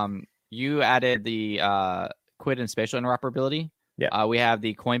 You added the quid and spatial interoperability. Yeah. We have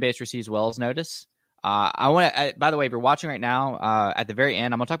the Coinbase receives Wells notice. I want to, by the way, if you're watching right now, at the very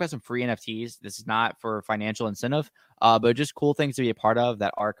end, I'm going to talk about some free NFTs. This is not for financial incentive, but just cool things to be a part of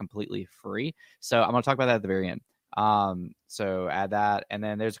that are completely free. So I'm going to talk about that at the very end. So add that. And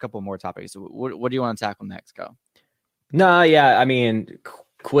then there's a couple more topics. What do you want to tackle next, Go? No, yeah. I mean,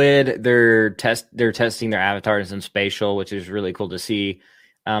 Quid, they're testing their avatars in spatial, which is really cool to see.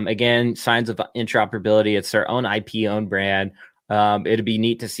 Again, signs of interoperability. It's their own IP, own brand. It'd be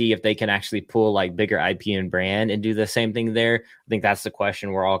neat to see if they can actually pull like bigger IP and brand and do the same thing there. I think that's the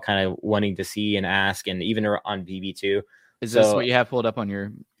question we're all kind of wanting to see and ask, and even on VeVe too. Is this what you have pulled up on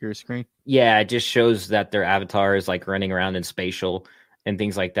your screen? Yeah, it just shows that their avatar is like running around in spatial and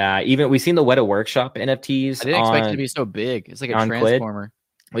things like that. Even we've seen the Weta Workshop NFTs. I didn't expect it to be so big. It's like a transformer.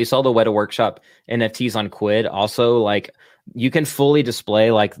 Quid. We saw the Weta Workshop NFTs on Quid. Also, like you can fully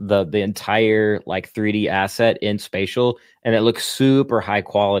display like the entire like 3D asset in spatial, and it looks super high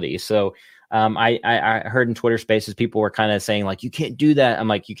quality. So I heard in Twitter Spaces people were kind of saying like, you can't do that. I'm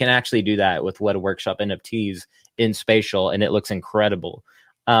like, you can actually do that with Weta Workshop NFTs in Spatial, and it looks incredible.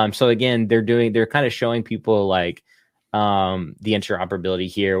 So again, they're kind of showing people like the interoperability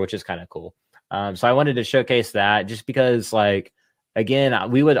here, which is kind of cool. So I wanted to showcase that just because, like,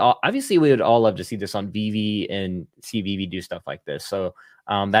 again, we would all love to see this on VeVe and see VeVe do stuff like this. So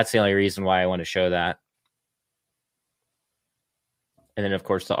that's the only reason why I want to show that. And then, of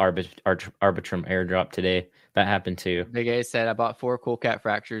course, the Arbitrum airdrop today. That happened too. Big A said, I bought 4 Cool Cat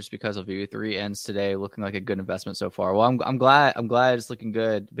fractures because of VeVe 3 ends today, looking like a good investment so far. Well, I'm glad it's looking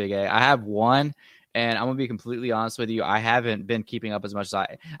good, Big A. I have one, and I'm gonna be completely honest with you. I haven't been keeping up as much as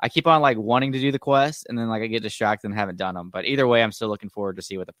I keep on like wanting to do the quest, and then like I get distracted and haven't done them. But either way, I'm still looking forward to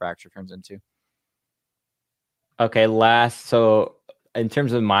see what the fracture turns into. Okay, so in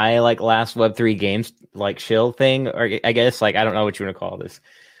terms of my like last Web3 games like shill thing, or I guess like I don't know what you want to call this,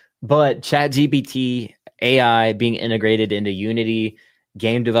 but ChatGPT AI being integrated into Unity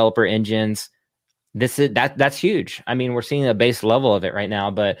game developer engines, that's huge. I mean, we're seeing a base level of it right now,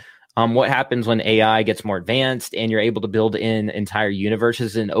 but what happens when AI gets more advanced and you're able to build in entire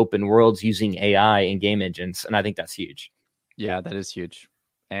universes and open worlds using AI and game engines? And I think that's huge. Yeah, that is huge.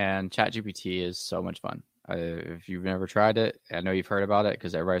 And ChatGPT is so much fun. If you've never tried it, I know you've heard about it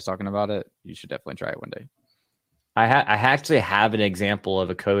because everybody's talking about it. You should definitely try it one day. I actually have an example of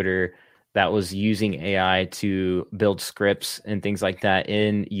a coder that was using AI to build scripts and things like that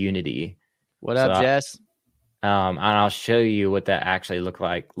in Unity. What up, Jess? And I'll show you what that actually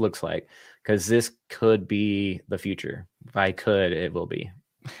looks like, because this could be the future. If I could, it will be.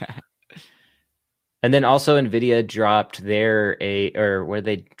 And then also NVIDIA dropped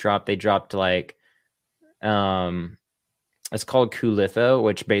they dropped like it's called Kulitho,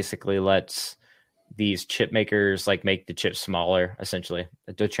 which basically lets these chip makers like make the chips smaller, essentially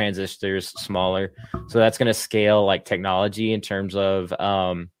the transistors smaller. So that's going to scale like technology in terms of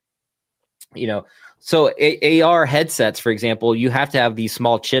so AR headsets, for example, you have to have these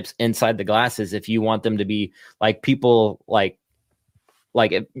small chips inside the glasses if you want them to be like people like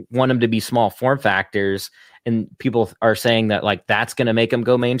want them to be small form factors. And people are saying that like that's going to make them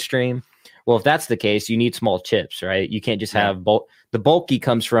go mainstream. Well, if that's the case, you need small chips, right? You can't just have the bulky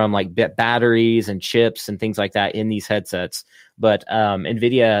comes from like batteries and chips and things like that in these headsets. But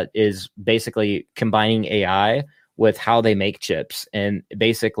NVIDIA is basically combining AI with how they make chips, and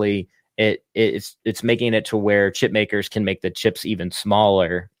basically it's making it to where chip makers can make the chips even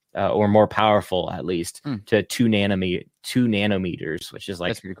smaller or more powerful, at least to 2 nanometers, which is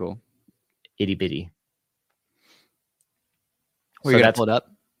like that's pretty cool, itty bitty. We're gonna pull it up.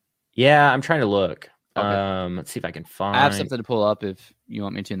 Yeah, I'm trying to look. Okay. Let's see if I can find. I have something to pull up if you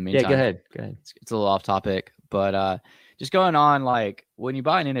want me to in the meantime. Yeah, go ahead. It's a little off topic, but just going on, like when you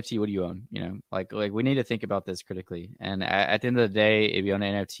buy an NFT, what do you own? You know, like we need to think about this critically. And at the end of the day, if you own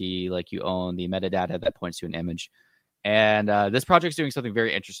an NFT, like you own the metadata that points to an image. And this project's doing something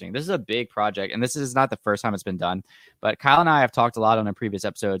very interesting. This is a big project, and this is not the first time it's been done. But Kyle and I have talked a lot on our previous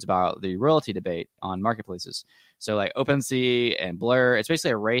episodes about the royalty debate on marketplaces. So like OpenSea and Blur, it's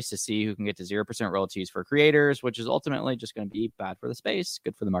basically a race to see who can get to 0% royalties for creators, which is ultimately just going to be bad for the space,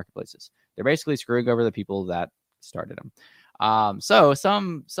 good for the marketplaces. They're basically screwing over the people that started them. So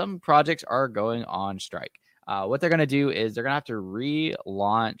some projects are going on strike. What they're going to do is they're going to have to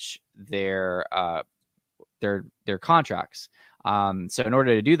relaunch their contracts. So in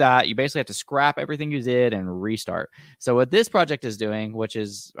order to do that, you basically have to scrap everything you did and restart. So what this project is doing, which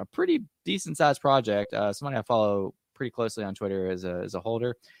is a pretty decent sized project, somebody I follow pretty closely on Twitter as a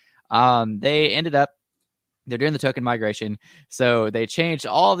holder, they're doing the token migration. So they changed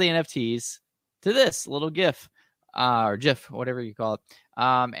all the NFTs to this little GIF or GIF, whatever you call it.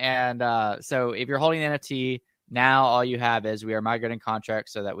 So if you're holding the NFT, now all you have is we are migrating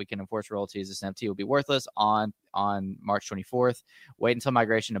contracts so that we can enforce royalties. This NFT will be worthless on March 24th. Wait until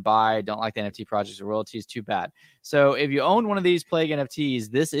migration to buy. Don't like the NFT projects or royalties. Too bad. So if you own one of these Plague NFTs,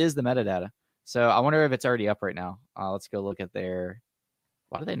 this is the metadata. So I wonder if it's already up right now. Let's go look at their.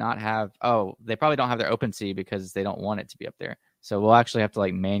 Why do they not have? Oh, they probably don't have their OpenSea because they don't want it to be up there. So we'll actually have to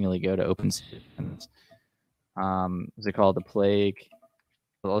like manually go to OpenSea. Is it called the Plague?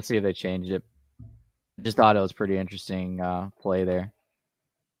 Well, let's see if they changed it. Just thought it was pretty interesting play there.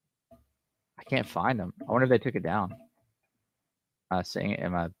 I can't find them. I wonder if they took it down.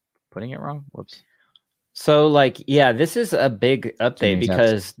 Am I putting it wrong? Whoops. So this is a big update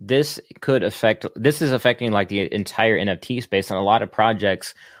because this is affecting like the entire NFT space, and a lot of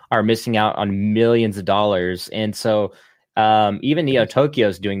projects are missing out on millions of dollars. And so even Neo Tokyo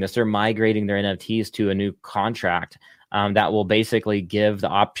is doing this. They're migrating their NFTs to a new contract that will basically give the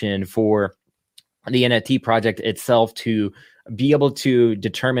option for the NFT project itself to be able to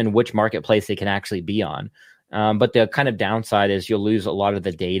determine which marketplace they can actually be on. But the kind of downside is you'll lose a lot of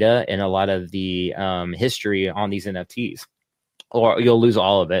the data and a lot of the history on these NFTs, or you'll lose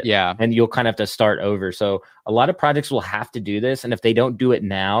all of it. Yeah. And you'll kind of have to start over. So a lot of projects will have to do this. And if they don't do it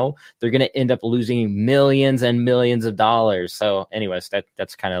now, they're going to end up losing millions and millions of dollars. So anyways,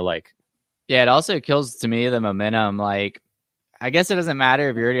 that's kind of like. Yeah, it also kills, to me, the momentum. Like, I guess it doesn't matter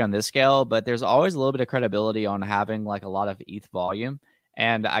if you're already on this scale, but there's always a little bit of credibility on having like a lot of ETH volume.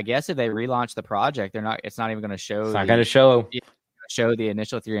 And I guess if they relaunch the project, it's not even going to show. It's not going to show the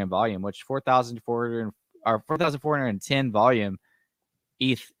initial Ethereum volume, which 4,400 or 4,410 volume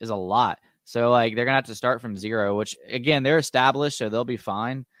ETH is a lot. So like they're gonna have to start from zero, which again, they're established, so they'll be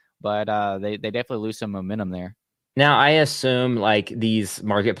fine. But they definitely lose some momentum there. Now, I assume like these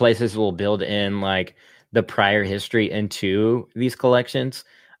marketplaces will build in like the prior history into these collections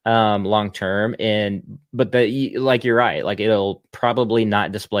long term, but like you're right, like it'll probably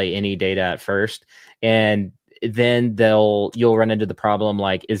not display any data at first, and then you'll run into the problem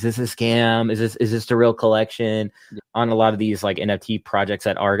like, is this a scam? Is this the real collection? On a lot of these like NFT projects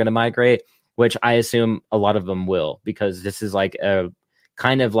that are going to migrate, which I assume a lot of them will, because this is like a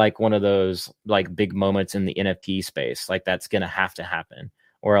kind of like one of those like big moments in the NFT space. Like that's going to have to happen,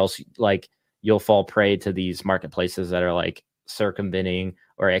 or else like you'll fall prey to these marketplaces that are like circumventing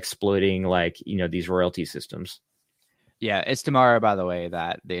or exploiting like, these royalty systems. Yeah, it's tomorrow, by the way,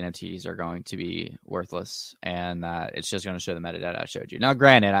 that the NFTs are going to be worthless, and it's just going to show the metadata I showed you. Now,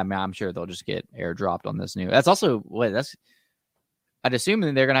 granted, I'm sure they'll just get airdropped on this new. That's also I'd assume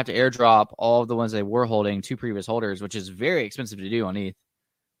that they're going to have to airdrop all of the ones they were holding to previous holders, which is very expensive to do on ETH.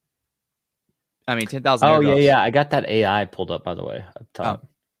 I mean, 10,000. Oh yeah. I got that AI pulled up, by the way, up top.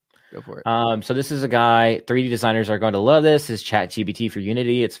 Go for it. So this is a guy. 3D designers are going to love this. Is ChatGPT for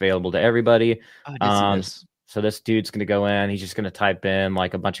Unity. It's available to everybody. Oh, I did see this. So this dude's going to go in. He's just going to type in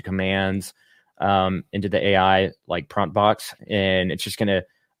like a bunch of commands into the AI like prompt box, and it's just going to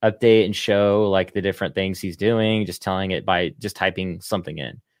update and show like the different things he's doing, just telling it by just typing something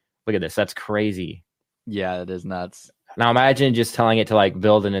in. Look at this. That's crazy. Yeah, it is nuts. Now imagine just telling it to like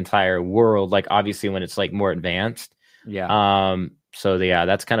build an entire world, like obviously when it's like more advanced. Yeah. So yeah,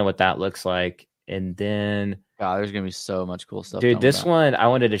 that's kind of what that looks like. And then God, there's gonna be so much cool stuff. Dude, this one I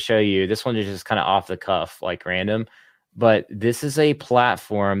wanted to show you. This one is just kind of off the cuff, like random. But this is a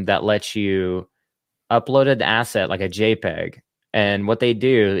platform that lets you upload an asset like a JPEG. And what they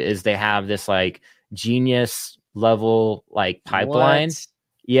do is they have this like genius level like pipeline. What?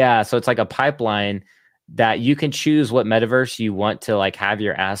 Yeah, so it's like a pipeline that you can choose what metaverse you want to like have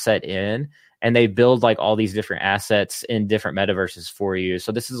your asset in, and they build like all these different assets in different metaverses for you.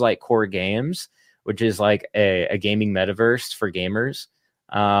 So this is like Core Games, which is like a gaming metaverse for gamers.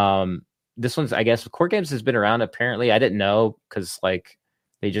 This one's, I guess, Core Games has been around apparently. I didn't know because like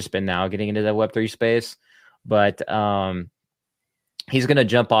they just been now getting into the Web3 space, but he's gonna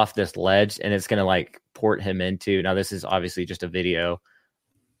jump off this ledge and it's gonna like port him into. Now this is obviously just a video,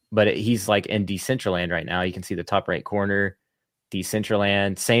 but he's like in Decentraland right now. You can see the top right corner,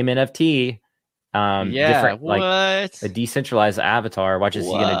 Decentraland, same NFT. Different, what? Like a decentralized avatar. Watch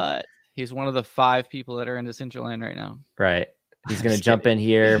this. He's one of the 5 people that are in Decentraland right now. Right. He's gonna jump in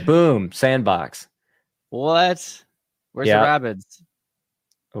here. Boom. Sandbox. What? Where's the rabbits?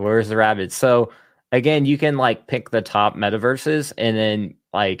 Where's the rabbits? So again, you can like pick the top metaverses and then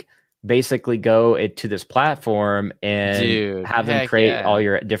like basically go to this platform and have them create all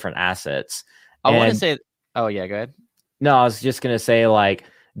your different assets. I want to say, oh yeah, go ahead. No, I was just gonna say like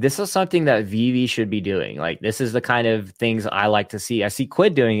this is something that VeVe should be doing. Like this is the kind of things I like to see. I see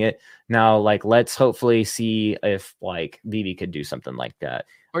Quid doing it now. Like let's hopefully see if like VeVe could do something like that.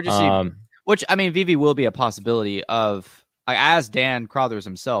 Or just which I mean, VeVe will be a possibility of. I asked Dan Crothers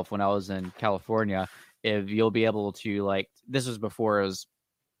himself when I was in California if you'll be able to like. This was before it was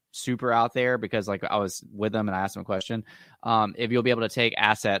super out there because like I was with them and I asked him a question. If you'll be able to take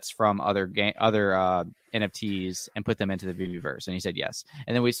assets from other NFTs and put them into the VeVeverse, and he said yes.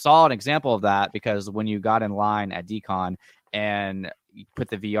 And then we saw an example of that because when you got in line at Decon and you put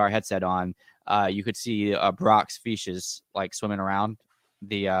the VR headset on, you could see Brock's fishes like swimming around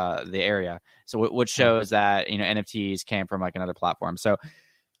the area. So which shows that NFTs came from like another platform. So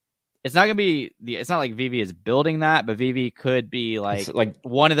it's not gonna be it's not like VeVe is building that, but VeVe could be like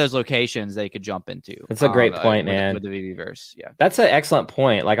one of those locations they could jump into. That's a great point, man. With the VeVeverse, yeah, that's an excellent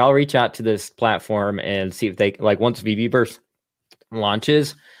point. Like I'll reach out to this platform and see if they like once VeVeverse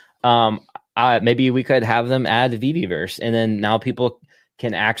launches, maybe we could have them add the VeVeverse, and then now people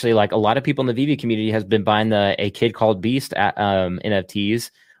can actually like a lot of people in the VeVe community has been buying a Kid Called Beast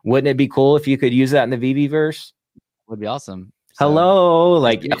NFTs Wouldn't it be cool if you could use that in the VeVe verse? Would be awesome. So, Hello,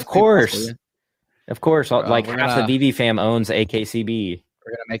 like it's of pretty possible, course, yeah. of course. Like We're half the gonna VeVe fam owns AKCB.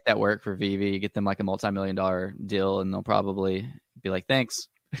 make that work for VeVe. Get them like a multi-million-dollar deal, and they'll probably be like, "Thanks."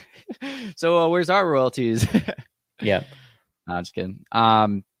 So where's our royalties? Yeah. No, just kidding.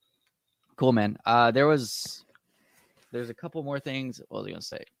 Cool, man. There's a couple more things. What was I gonna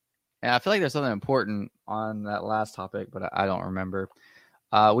say? And I feel like there's something important on that last topic, but I don't remember.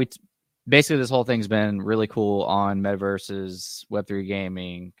 Basically this whole thing's been really cool on Metaverses, Web3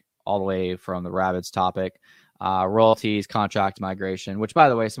 gaming, all the way from the Rabbids topic, royalties, contract migration. Which, by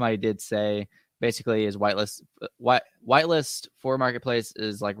the way, somebody did say basically is whitelist for marketplace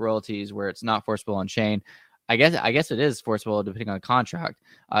is like royalties where it's not forcible on chain. I guess it is forcible depending on the contract,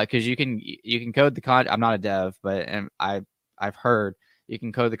 because you can code the I'm not a dev, but I've heard you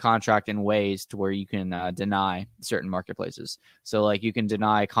can code the contract in ways to where you can deny certain marketplaces. So like you can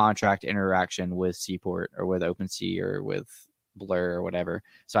deny contract interaction with Seaport or with OpenSea or with Blur or whatever.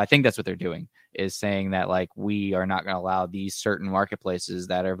 So I think that's what they're doing, is saying that like we are not going to allow these certain marketplaces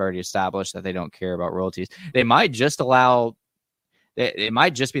that are already established that they don't care about royalties. They might just allow. It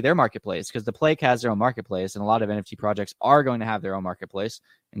might just be their marketplace, because the Plague has their own marketplace, and a lot of NFT projects are going to have their own marketplace,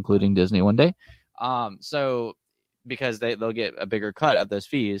 including Disney one day. So because they'll get a bigger cut of those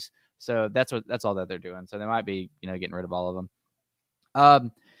fees. So that's all that they're doing. So they might be, getting rid of all of them.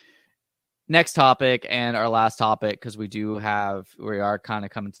 Next topic and our last topic, because we are kind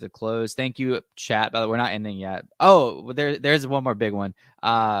of coming to the close. Thank you, chat. By the way, we're not ending yet. Oh, there's one more big one.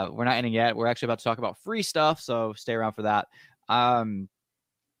 We're not ending yet. We're actually about to talk about free stuff, so stay around for that.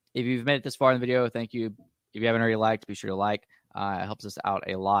 If you've made it this far in the video, thank you. If you haven't already liked, be sure to like. It helps us out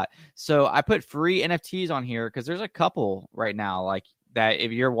a lot. So I put free NFTs on here because there's a couple right now like that.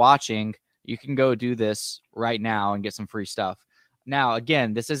 If you're watching, you can go do this right now and get some free stuff. Now,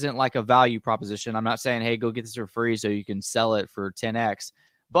 again, this isn't like a value proposition. I'm not saying, hey, go get this for free so you can sell it for 10x.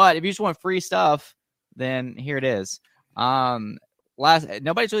 But if you just want free stuff, then here it is.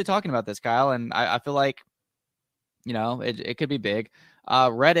 Nobody's really talking about this, Kyle, and I feel like, it could be big.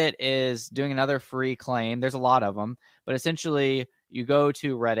 Reddit is doing another free claim. There's a lot of them, but essentially you go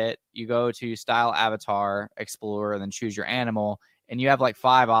to Reddit, you go to style avatar, explore, and then choose your animal. And you have like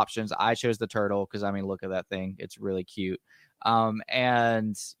 5 options. I chose the turtle because look at that thing. It's really cute.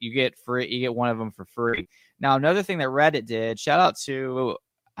 And you get one of them for free. Now, another thing that Reddit did, shout out to,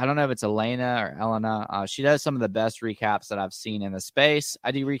 I don't know if it's Elena or Elena. She does some of the best recaps that I've seen in the space.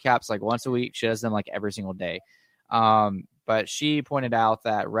 I do recaps like once a week. She does them like every single day. But she pointed out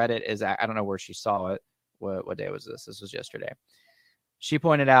that Reddit is, I don't know where she saw it. What day was this? This was yesterday. She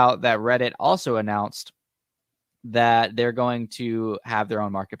pointed out that Reddit also announced that they're going to have their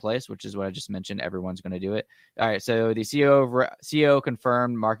own marketplace, which is what I just mentioned. Everyone's going to do it. All right. So the CEO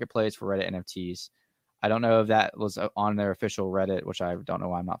confirmed marketplace for Reddit NFTs. I don't know if that was on their official Reddit, which I don't know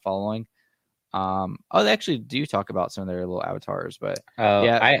why I'm not following. They actually do talk about some of their little avatars, but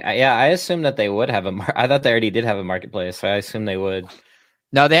I assume that they would have I thought they already did have a marketplace, so I assume they would.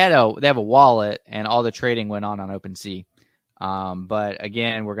 No, they have a wallet, and all the trading went on OpenSea. But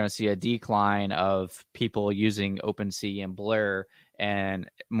again, we're going to see a decline of people using OpenSea and Blur, and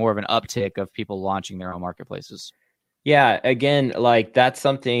more of an uptick of people launching their own marketplaces. Yeah, again, like that's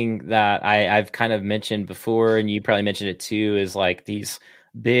something that I've kind of mentioned before, and you probably mentioned it too, is like these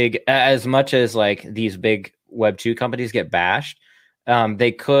big, as much as like these big Web2 companies get bashed,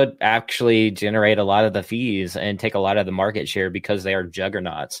 they could actually generate a lot of the fees and take a lot of the market share because they are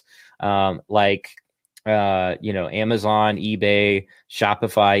juggernauts. Amazon, eBay,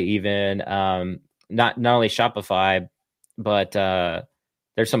 Shopify, even not only Shopify, but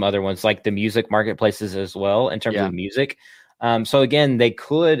there's some other ones like the music marketplaces as well in terms of music. So again, they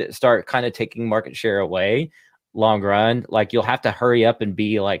could start kind of taking market share away long run. Like you'll have to hurry up and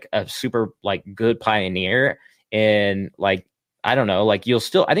be like a super like good pioneer. And like, I don't know, like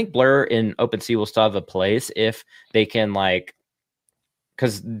I think Blur and OpenSea will still have a place if they can like,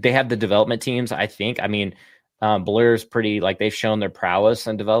 because they have the development teams, I think. Blur's pretty, like they've shown their prowess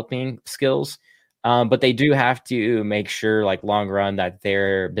in developing skills. But they do have to make sure, like long run, that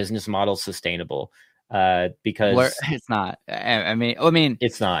their business model is sustainable. Because Blur, it's not.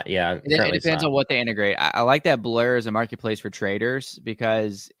 it's not. Yeah, it depends on what they integrate. I like that Blur is a marketplace for traders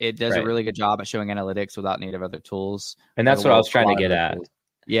because it does a really good job at showing analytics without need of other tools. And that's what I was trying to get at. Tools.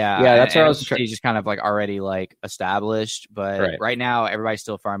 Yeah, that's what I was trying. Just kind of like already like established, but right now everybody's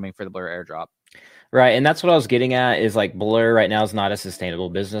still farming for the Blur airdrop. Right, and that's what I was getting at. Is like Blur right now is not a sustainable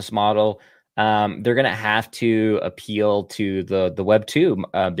business model. They're gonna have to appeal to the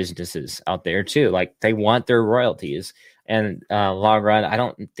Web2 businesses out there too. Like they want their royalties, And long run, I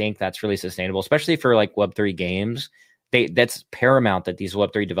don't think that's really sustainable, especially for like Web3 games. That's paramount that these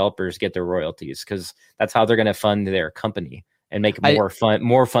Web3 developers get their royalties, because that's how they're going to fund their company and make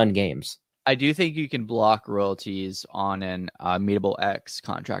more fun games. I do think you can block royalties on an Mutable X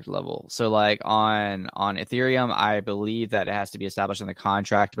contract level. So like on Ethereum, I believe that it has to be established in the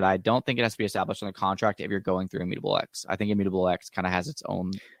contract, but I don't think it has to be established in the contract if you're going through Immutable X. I think Immutable X kind of has its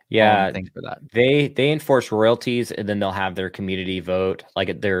own thing for that. They enforce royalties, and then they'll have their community vote,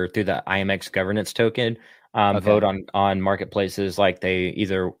 like they're through the IMX governance token, vote on marketplaces, like they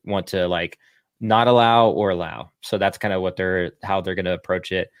either want to like not allow or allow. So that's kind of how they're going to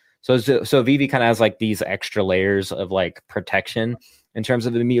approach it. So VeVe kind of has like these extra layers of like protection in terms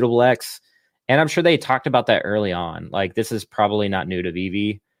of the Immutable X. And I'm sure they talked about that early on. Like, this is probably not new to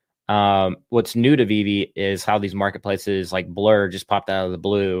VeVe. What's new to VeVe is how these marketplaces like Blur just popped out of the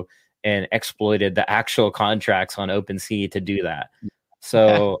blue and exploited the actual contracts on OpenSea to do that.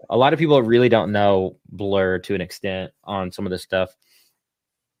 So a lot of people really don't know Blur to an extent on some of this stuff.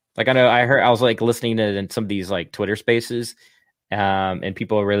 Like, I was like listening to some of these like Twitter spaces, and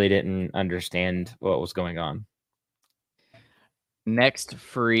people really didn't understand what was going on. Next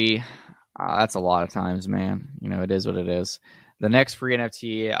free, that's a lot of times, man. You know, it is what it is. The next free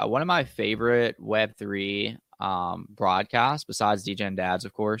NFT, one of my favorite Web3 broadcasts, besides DJ and Dads,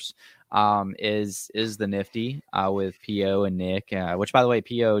 of course, is the Nifty with PO and Nick, which, by the way,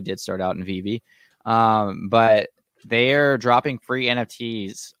 PO did start out in VeVe. But they're dropping free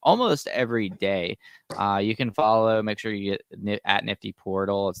NFTs almost every day. You can follow, make sure you get at Nifty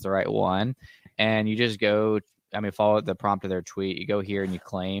Portal. It's the right one. And you just follow the prompt of their tweet. You go here and you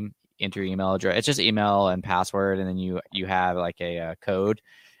claim, enter your email address. It's just email and password. And then you have like a code.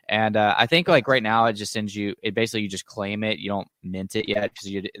 And I think like right now it just sends you, basically you just claim it. You don't mint it yet because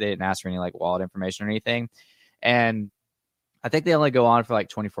they didn't ask for any like wallet information or anything. And I think they only go on for like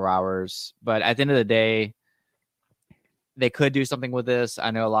 24 hours. But at the end of the day, they could do something with this.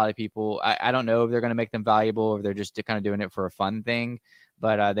 I know a lot of people, I don't know if they're going to make them valuable or if they're just kind of doing it for a fun thing,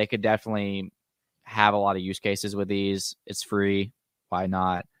 but they could definitely have a lot of use cases with these. It's free. Why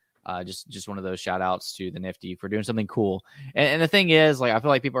not? Just one of those shout outs to the Nifty for doing something cool. And the thing is, like, I feel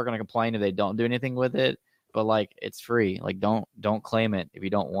like people are going to complain if they don't do anything with it, but like, it's free. Like, don't claim it if you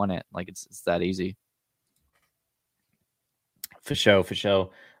don't want it. Like, it's that easy. For sure.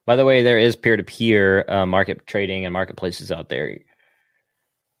 By the way, there is peer-to-peer market trading and marketplaces out there.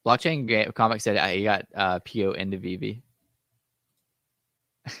 Blockchain Comic said he got PO into VeVe.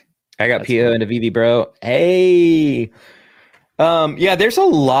 I got PO into VeVe, bro. Hey. Yeah, there's a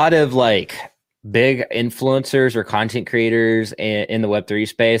lot of like big influencers or content creators in the Web3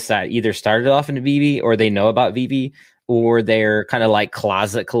 space that either started off in VeVe or they know about VeVe, or they're kind of like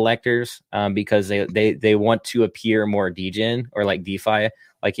closet collectors because they want to appear more degen or like DeFi,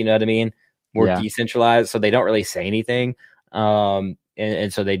 like, you know what I mean? More decentralized. So they don't really say anything. And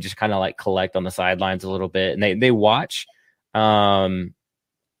so they just kind of like collect on the sidelines a little bit, and they watch and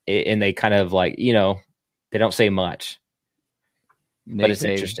they kind of like, you know, they don't say much. But it's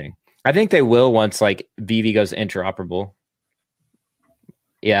interesting. I think they will once like VeVe goes interoperable.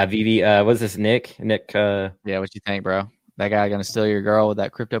 Yeah, VeVe. What's this, Nick? Yeah, what you think, bro? That guy gonna steal your girl with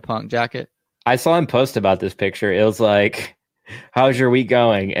that CryptoPunk jacket? I saw him post about this picture. It was like, "How's your week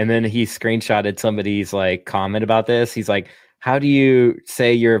going?" And then he screenshotted somebody's like comment about this. He's like, "How do you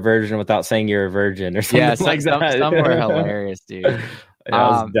say you're a virgin without saying you're a virgin?" Or something. Yeah, it's like that. Some were hilarious, dude. It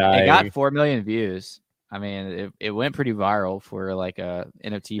got 4 million views. I mean, it went pretty viral for like a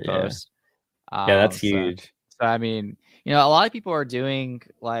NFT post. Yeah, that's huge. So I mean, you know, a lot of people are doing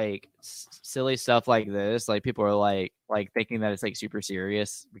like silly stuff like this. Like, people are like thinking that it's like super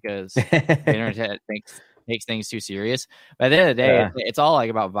serious because the internet takes things too serious. But at the end of the day, it's all like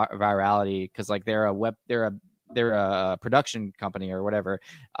about virality, because like they're a production company or whatever,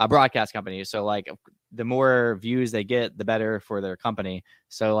 a broadcast company. So like, the more views they get, the better for their company.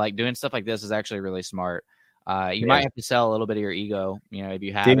 So like, doing stuff like this is actually really smart. You might have to sell a little bit of your ego, you know, if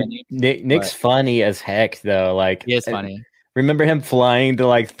you have any. Nick's funny as heck though. Like, he is funny. Remember him flying to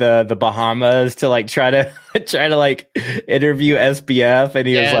like the Bahamas to like try to like interview SBF, and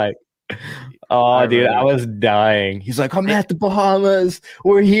he was like, "Oh, dude, I was dying." He's like, "I'm at the Bahamas.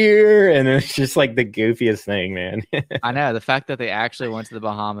 We're here," and it's just like the goofiest thing, man. I know, the fact that they actually went to the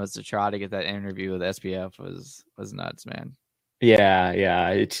Bahamas to try to get that interview with SBF was nuts, man. Yeah.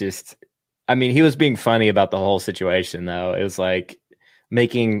 It's just, I mean, he was being funny about the whole situation, though. It was like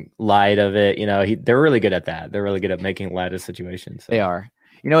making light of it. You know, they're really good at that. They're really good at making light of situations. So. They are.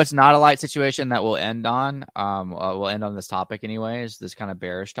 You know, it's not a light situation that we'll end on. We'll end on this topic anyways, this kind of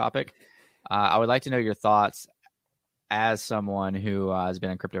bearish topic. I would like to know your thoughts as someone who has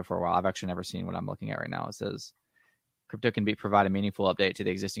been in crypto for a while, I've actually never seen what I'm looking at right now. It says crypto can provide a meaningful update to the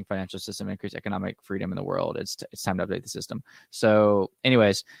existing financial system, increase economic freedom in the world. It's time to update the system. So,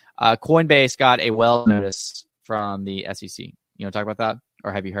 anyways, Coinbase got a well notice from the SEC. You want to talk about that,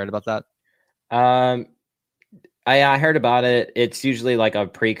 or have you heard about that? I heard about it. It's usually like a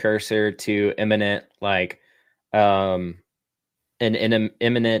precursor to imminent, like an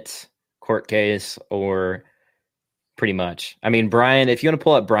imminent court case, or pretty much. I mean, Brian, if you want to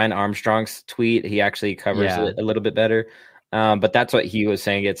pull up Brian Armstrong's tweet, he actually covers it a little bit better. But that's what he was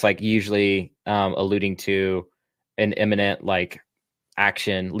saying. It's like usually alluding to an imminent like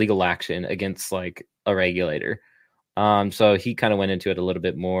legal action against like a regulator. So he kind of went into it a little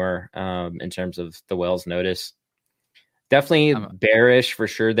bit more in terms of the Wells notice. Definitely bearish for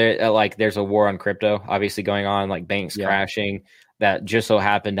sure. There's a war on crypto obviously going on, like banks crashing that just so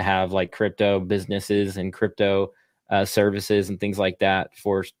happen to have like crypto businesses and crypto services and things like that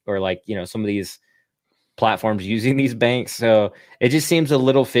or like, you know, some of these platforms using these banks. So it just seems a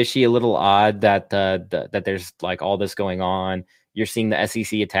little fishy, a little odd that that there's like all this going on. You're seeing the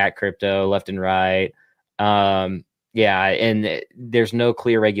SEC attack crypto left and right. And there's no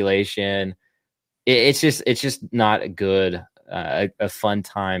clear regulation. It's just not a good, a fun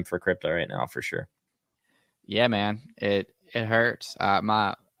time for crypto right now for sure. Yeah, man, it hurts.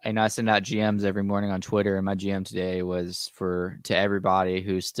 I send out GMs every morning on Twitter, and my GM today was to everybody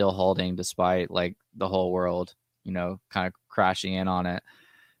who's still holding despite like the whole world, you know, kind of crashing in on it.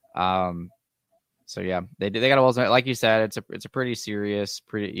 So yeah, they got a Wells, like you said, it's a pretty serious,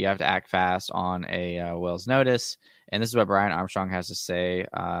 you have to act fast on a Wells notice, and this is what Brian Armstrong has to say.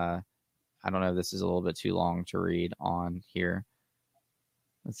 I don't know if this is a little bit too long to read on here.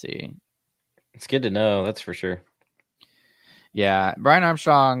 Let's see. It's good to know, that's for sure. Yeah, Brian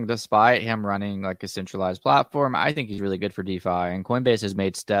Armstrong, despite him running like a centralized platform, I think he's really good for DeFi. And Coinbase has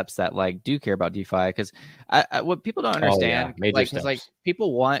made steps that like do care about DeFi, because what people don't understand, like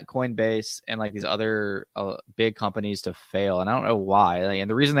people want Coinbase and like these other big companies to fail, and I don't know why. And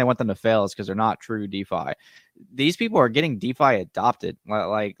the reason they want them to fail is because they're not true DeFi. These people are getting DeFi adopted,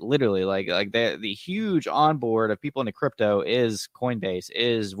 like literally, like the huge onboard of people into crypto is Coinbase,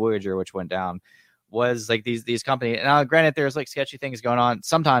 is Voyager, which went down. Was like these companies. Now, granted, there's like sketchy things going on.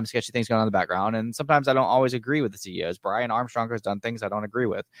 Sometimes sketchy things going on in the background, and sometimes I don't always agree with the CEOs. Brian Armstrong has done things I don't agree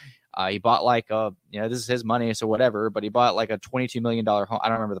with. He bought like this is his money, so whatever. But he bought like a $22 million home. I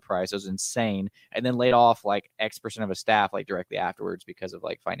don't remember the price. It was insane, and then laid off like X% of his staff like directly afterwards because of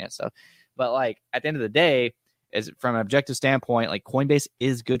like finance stuff. But like at the end of the day, is from an objective standpoint, like Coinbase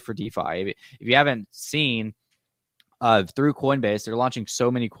is good for DeFi. If you haven't seen. Through Coinbase, they're launching so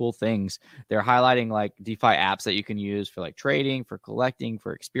many cool things. They're highlighting like DeFi apps that you can use for like trading, for collecting,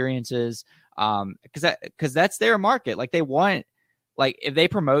 for experiences. Because that's their market. Like they want, like if they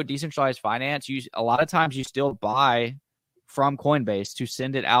promote decentralized finance, a lot of times you still buy from Coinbase to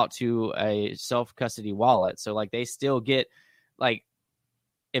send it out to a self-custody wallet. So like they still get like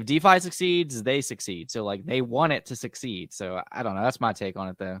if DeFi succeeds, they succeed. So like they want it to succeed. So I don't know. That's my take on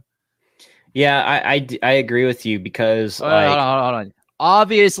it though. Yeah, I agree with you because hold on.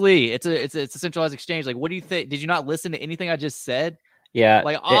 Obviously, it's a centralized exchange. Like, what do you think? Did you not listen to anything I just said? Yeah,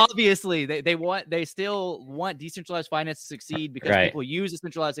 like obviously they still want decentralized finance to succeed because people use a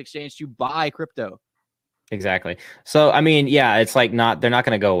centralized exchange to buy crypto. Exactly. So I mean, yeah, it's like they're not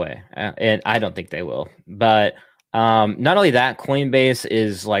going to go away, and I don't think they will. But not only that, Coinbase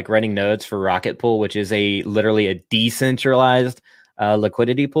is like running nodes for Rocket Pool, which is literally a decentralized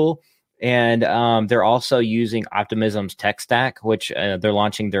liquidity pool. And they're also using Optimism's tech stack, which they're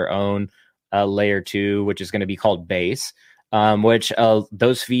launching their own layer 2, which is going to be called Base, which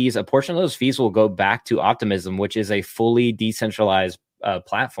those fees, a portion of those fees will go back to Optimism, which is a fully decentralized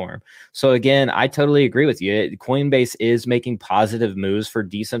platform. So again, I totally agree with you. Coinbase is making positive moves for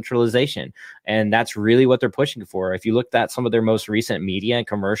decentralization, and that's really what they're pushing for. If you looked at some of their most recent media and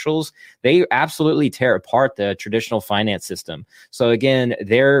commercials, they absolutely tear apart the traditional finance system. So again,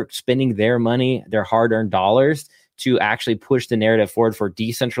 they're spending their money, their hard-earned dollars, to actually push the narrative forward for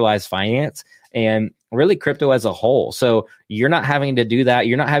decentralized finance and really crypto as a whole. So you're not having to do that.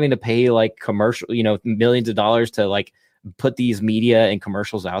 You're not having to pay like commercial, millions of dollars to like put these media and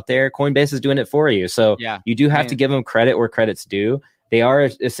commercials out there. Coinbase is doing it for you. So you do have to give them credit where credit's due. They are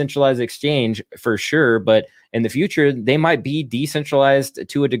a centralized exchange for sure, but in the future, they might be decentralized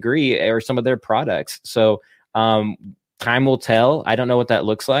to a degree or some of their products. So time will tell. I don't know what that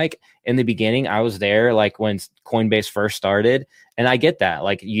looks like. In the beginning, I was there like when Coinbase first started, and I get that.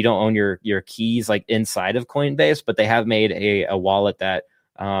 Like you don't own your keys like inside of Coinbase, but they have made a wallet that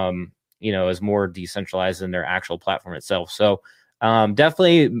is more decentralized than their actual platform itself. So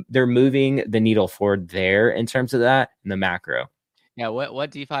definitely they're moving the needle forward there in terms of that in the macro. Yeah,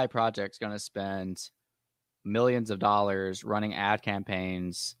 what DeFi project's going to spend millions of dollars running ad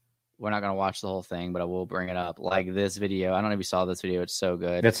campaigns? We're not going to watch the whole thing, but I will bring it up. Like this video, I don't know if you saw this video. It's so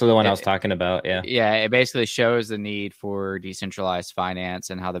good. That's the one I was talking about. Yeah, it basically shows the need for decentralized finance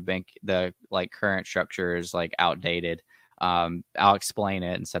and how the like current structure is like outdated. I'll explain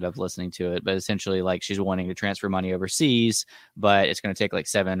it instead of listening to it, but essentially, like, she's wanting to transfer money overseas, but it's going to take like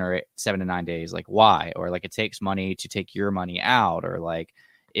 7 to 9 days. Like, why? Or like, it takes money to take your money out, or like,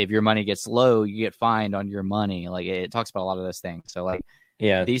 if your money gets low, you get fined on your money. Like, it talks about a lot of those things. So like,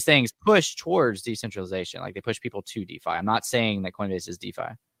 yeah, these things push towards decentralization. Like, they push people to DeFi. I'm not saying that Coinbase is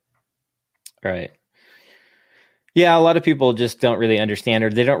DeFi. Right. Yeah, a lot of people just don't really understand, or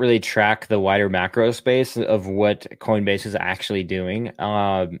they don't really track the wider macro space of what Coinbase is actually doing.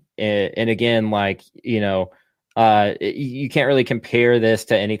 And again, like, you can't really compare this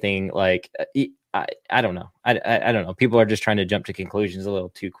to anything. Like, I don't know. I don't know. People are just trying to jump to conclusions a little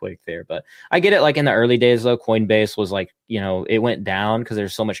too quick there. But I get it. Like in the early days, though, Coinbase was like, it went down because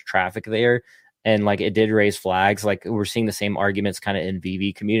there's so much traffic there, and like it did raise flags. Like we're seeing the same arguments kind of in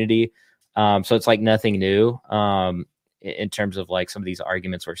VeVe community. So it's like nothing new in terms of like some of these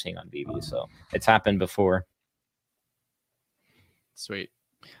arguments we're seeing on VeVe. So it's happened before. Sweet.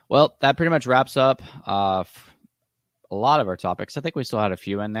 Well, that pretty much wraps up a lot of our topics. I think we still had a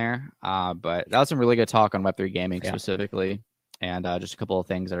few in there, but that was some really good talk on Web3 gaming specifically, and just a couple of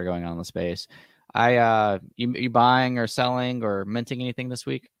things that are going on in the space. You buying or selling or minting anything this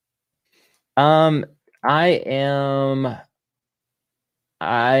week? I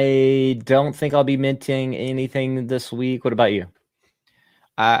don't think I'll be minting anything this week. What about you?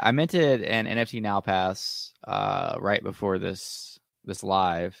 I minted an NFT Now Pass right before this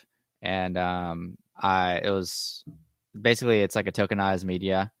live, and it was basically, it's like a tokenized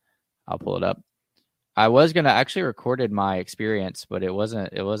media. I'll pull it up. I was gonna actually recorded my experience, but it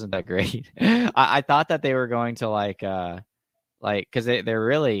wasn't that great. I thought that they were going to like because they're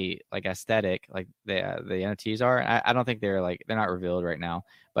really like aesthetic, like the NFTs are. I don't think they're not revealed right now,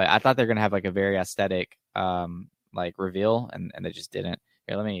 but I thought they're gonna have like a very aesthetic like reveal, and they just didn't.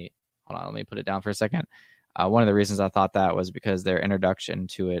 Here, let me put it down for a second. One of the reasons I thought that was because their introduction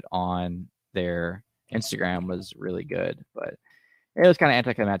to it on their Instagram was really good, but it was kind of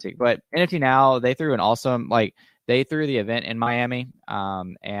anticlimactic. But NFT Now, they threw an awesome, they threw the event in Miami,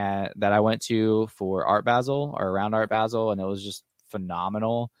 and that I went to for Art Basel, or around Art Basel, and it was just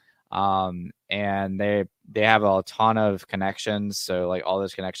phenomenal. And they have a ton of connections, so like all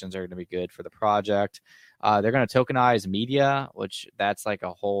those connections are going to be good for the project. They're going to tokenize media, which that's like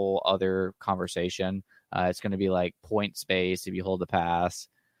a whole other conversation. It's going to be like points based if you hold the pass.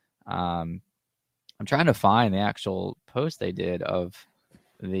 I'm trying to find the actual post they did of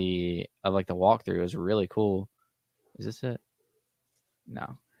the walkthrough. It was really cool. Is this it?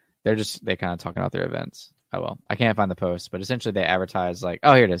 No, they kind of talking about their events. Oh well, I can't find the post, but essentially they advertise like,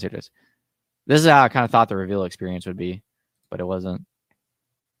 oh, here it is. This is how I kind of thought the reveal experience would be, but it wasn't.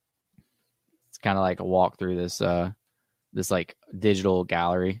 It's kind of like a walk through this like digital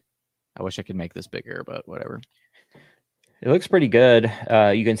gallery. I wish I could make this bigger, but whatever. It looks pretty good.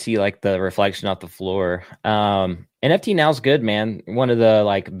 You can see like the reflection off the floor. NFT Now's good, man. One of the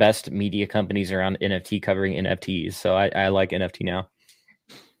like best media companies around NFT, covering NFTs. So I like NFT Now.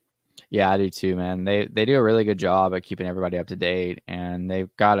 Yeah, I do too, man. They do a really good job at keeping everybody up to date, and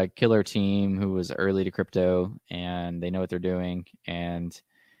they've got a killer team who was early to crypto, and they know what they're doing. And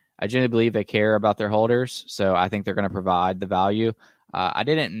I genuinely believe they care about their holders, so I think they're going to provide the value. I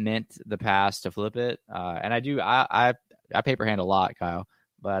didn't mint the pass to flip it, and I paper hand a lot, Kyle,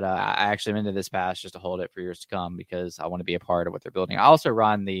 but I actually minted this pass just to hold it for years to come because I want to be a part of what they're building. I also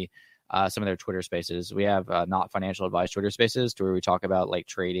run some of their Twitter spaces. We have not financial advice Twitter spaces where we talk about like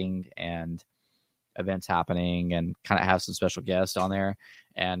trading and events happening, and kind of have some special guests on there.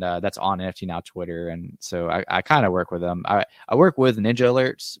 And that's on NFT Now Twitter. And so I kind of work with them. I work with Ninja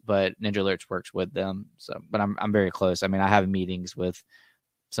Alerts, but Ninja Alerts works with them. So, but I'm very close. I mean, I have meetings with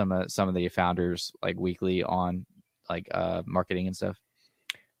some of the founders like weekly on like marketing and stuff.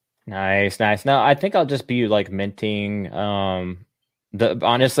 Nice. No, I think I'll just be like minting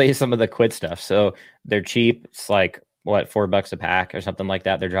honestly some of the Quid stuff. So they're cheap. It's like what, $4 a pack or something like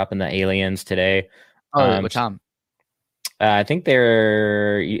that. They're dropping the aliens today. Oh, what time? I think they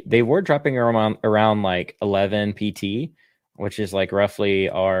were dropping around like 11 PT, which is like roughly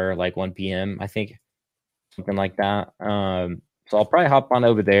our like 1 p.m. I think, something like that. So I'll probably hop on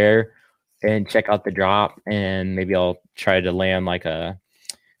over there and check out the drop, and maybe I'll try to land like a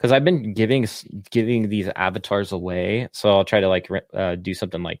because I've been giving these avatars away, so I'll try to like do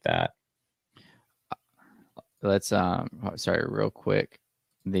something like that. Let's sorry, real quick.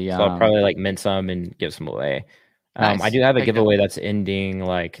 So I'll probably like mint some and give some away. Nice. I do have a giveaway that's ending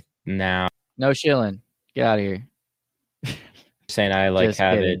like now. No shilling. Get out of here. Saying I like just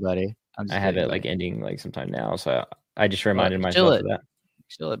have kidding, it, buddy. I have it like ending like sometime now, so I just reminded myself of that.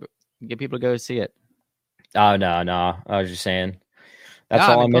 Chill it. Get people to go see it. Oh no, I was just saying. That's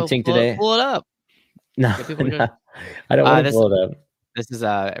all I'm minting today. Pull it up. No, I don't want to pull it up. This is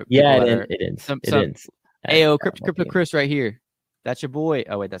yeah, it ends. It ends. Ayo, Crypto Chris right here. That's your boy.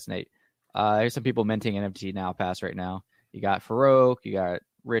 Oh wait, that's Nate. There's some people minting NFT now pass right now. You got Farouk, you got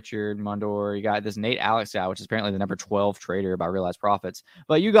Richard Mundor, you got this Nate Alex guy, which is apparently the number 12 trader by realized profits.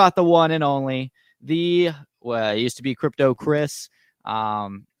 But you got the one and only, it used to be Crypto Chris.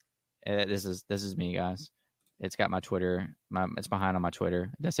 This is me, guys. It's got my Twitter. It's behind on my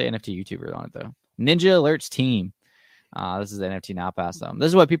Twitter. It does say NFT YouTuber on it though. Ninja Alerts team. This is the NFT now pass them. This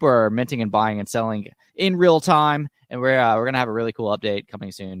is what people are minting and buying and selling in real time, and we're gonna have a really cool update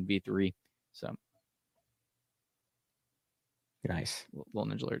coming soon, V3. So nice.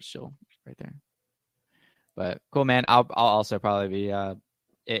 Little Ninja Alerts chill right there. But cool, man. I'll also probably be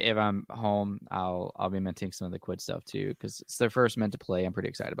if I'm home, I'll be minting some of the Quid stuff too, because it's their first mint to play. I'm pretty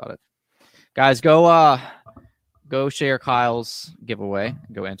excited about it. Guys, go share Kyle's giveaway.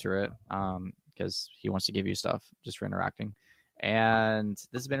 Go enter it. Because he wants to give you stuff just for interacting. And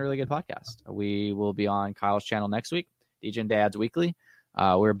this has been a really good podcast. We will be on Kyle's channel next week, DJ and Dad's Weekly.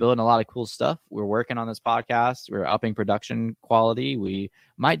 We're building a lot of cool stuff. We're working on this podcast. We're upping production quality. We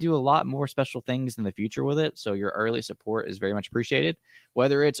might do a lot more special things in the future with it. So your early support is very much appreciated.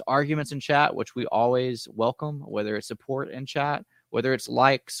 Whether it's arguments in chat, which we always welcome, whether it's support in chat, whether it's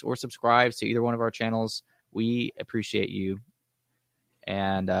likes or subscribes to either one of our channels, we appreciate you.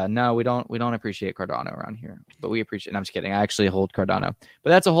 And no, we don't appreciate Cardano around here, but we appreciate. And I'm just kidding. I actually hold Cardano, but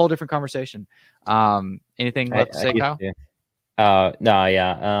that's a whole different conversation. Anything left to say, Kyle? No,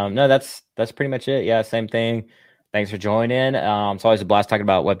 yeah. No, that's pretty much it. Yeah, same thing. Thanks for joining. It's always a blast talking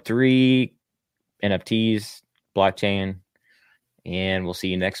about Web3, NFTs, blockchain, and we'll see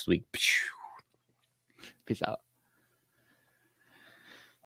you next week. Peace out.